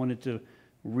it, but I wanted to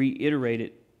reiterate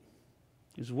it.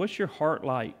 What's your heart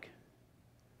like?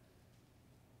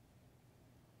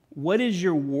 What is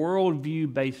your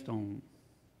worldview based on?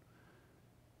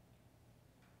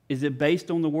 Is it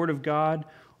based on the Word of God,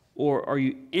 or are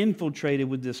you infiltrated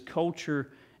with this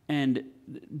culture and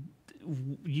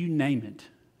you name it?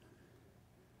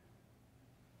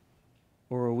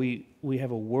 Or are we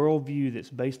have a worldview that's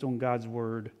based on God's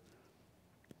Word?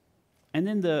 And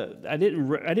then I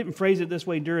didn't phrase it this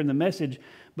way during the message,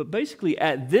 but basically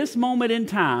at this moment in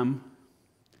time,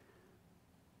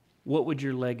 what would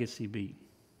your legacy be?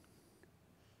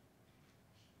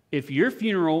 If your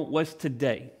funeral was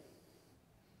today,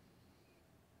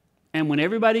 and when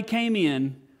everybody came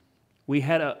in, we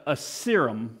had a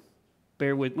serum.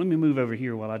 Bear with, let me move over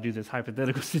here while I do this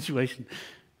hypothetical situation.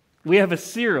 We have a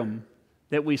serum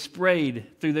that we sprayed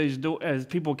through those doors as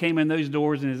people came in those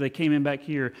doors and as they came in back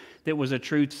here, that was a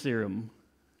truth serum.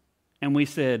 And we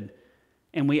said,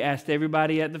 and we asked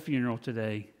everybody at the funeral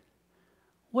today,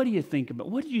 what did you think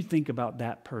about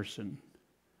that person?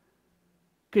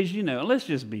 Because, let's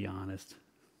just be honest.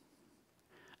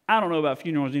 I don't know about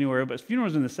funerals anywhere, but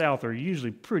funerals in the South are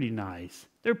usually pretty nice.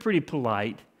 They're pretty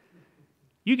polite.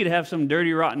 You could have some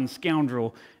dirty, rotten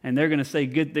scoundrel, and they're going to say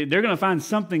good. They're going to find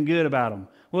something good about them.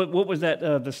 What was that?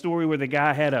 The story where the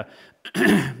guy had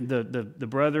the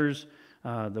brothers.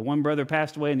 The one brother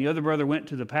passed away, and the other brother went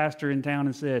to the pastor in town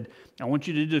and said, "I want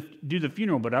you to do the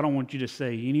funeral, but I don't want you to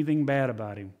say anything bad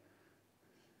about him."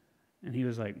 And he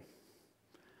was like,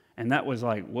 and that was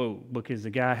like, whoa, because the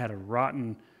guy had a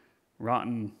rotten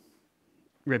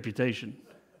reputation.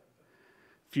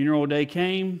 Funeral day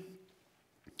came.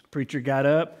 Preacher got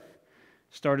up,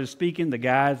 started speaking. The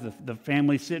guys, the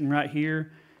family sitting right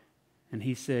here. And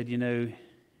he said,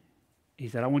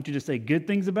 I want you to say good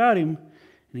things about him.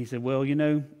 And he said, well,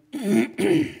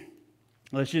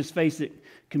 let's just face it,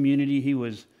 community, he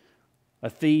was a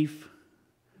thief,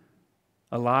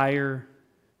 a liar.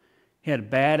 He had a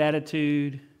bad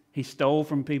attitude. He stole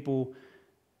from people.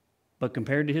 But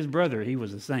compared to his brother, he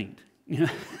was a saint.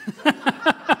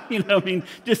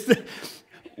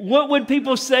 What would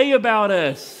people say about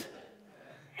us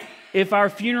if our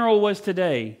funeral was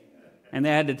today and they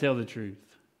had to tell the truth?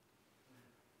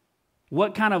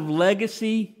 What kind of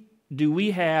legacy do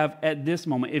we have at this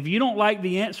moment? If you don't like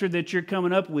the answer that you're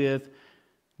coming up with,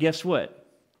 guess what?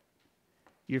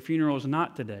 Your funeral is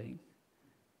not today,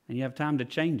 and you have time to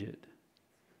change it.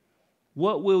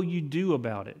 What will you do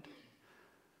about it?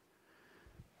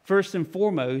 First and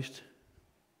foremost,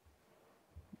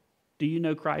 do you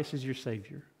know Christ as your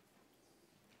Savior?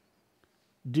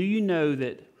 Do you know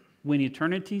that when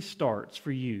eternity starts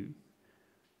for you,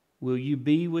 will you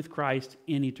be with Christ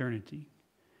in eternity?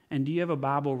 And do you have a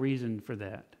Bible reason for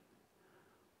that?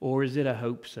 Or is it a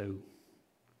hope so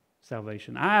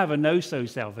salvation? I have a know so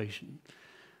salvation.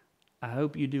 I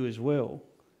hope you do as well.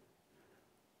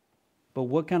 But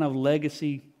what kind of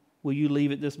legacy will you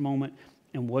leave at this moment?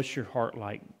 And what's your heart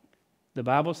like? The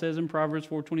Bible says in Proverbs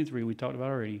 4:23, we talked about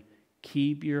already,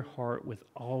 keep your heart with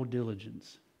all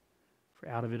diligence, for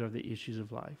out of it are the issues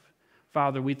of life.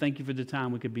 Father, we thank you for the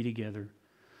time we could be together.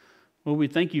 Lord, we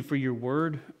thank you for your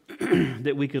word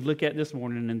that we could look at this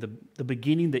morning in the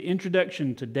beginning, the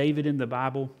introduction to David in the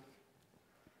Bible.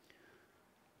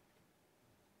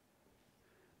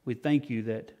 We thank you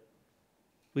that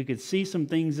we could see some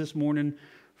things this morning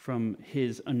from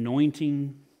his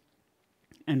anointing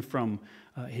and from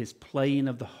his playing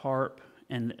of the harp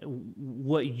and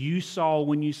what you saw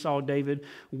when you saw David,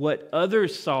 what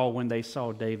others saw when they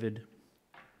saw David.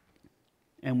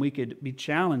 And we could be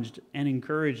challenged and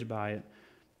encouraged by it.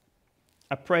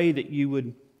 I pray that you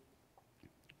would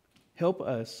help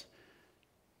us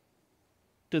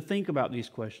to think about these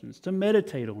questions, to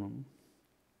meditate on them,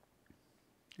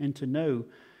 and to know,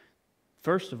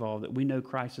 first of all, that we know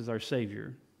Christ is our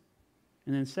Savior.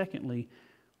 And then secondly,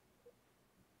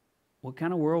 what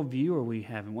kind of worldview are we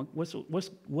having?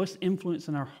 What's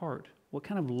influencing our heart? What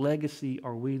kind of legacy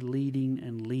are we leading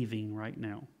and leaving right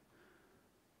now?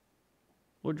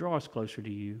 Lord, draw us closer to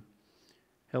you.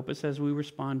 Help us as we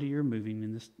respond to your moving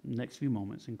in this next few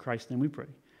moments. In Christ's name we pray.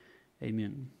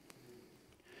 Amen.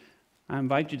 I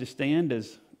invite you to stand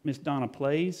as Miss Donna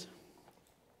plays,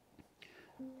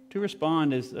 to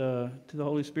respond as to the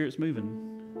Holy Spirit's moving.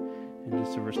 And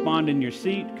just to respond in your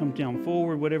seat, come down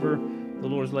forward, whatever the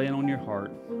Lord's laying on your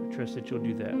heart. I trust that you'll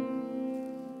do that.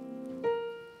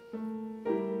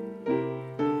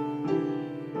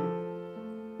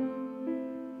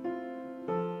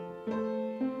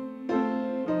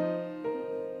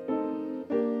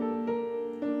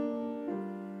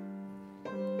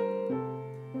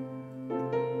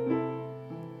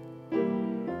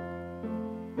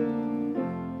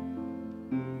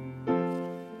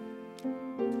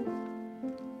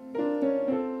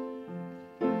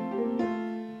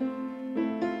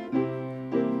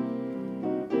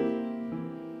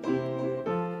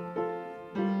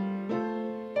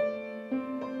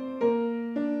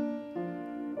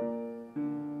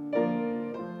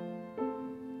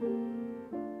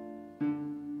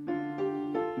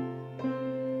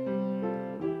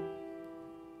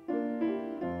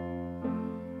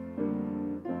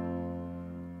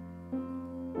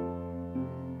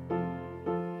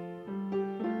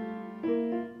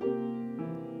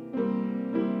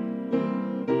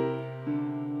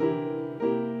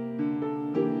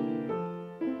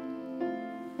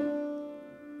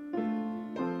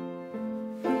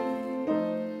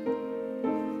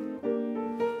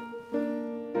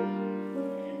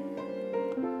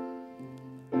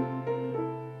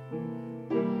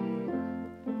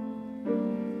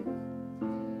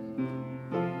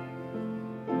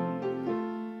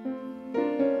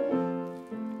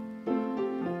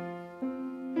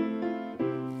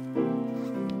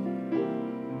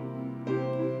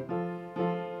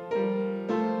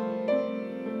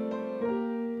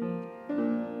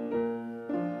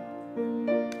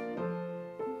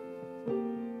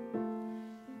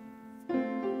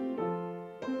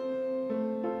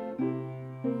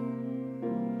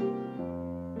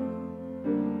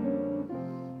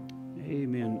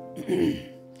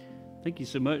 Thank you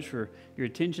so much for your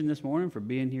attention this morning, for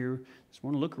being here this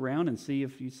morning. Look around and see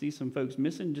if you see some folks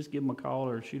missing. Just give them a call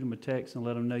or shoot them a text and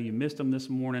let them know you missed them this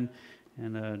morning,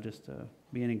 and just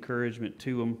be an encouragement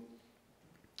to them.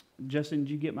 Justin,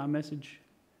 did you get my message?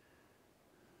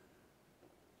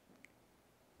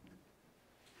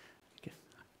 Okay.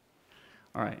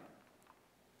 All right.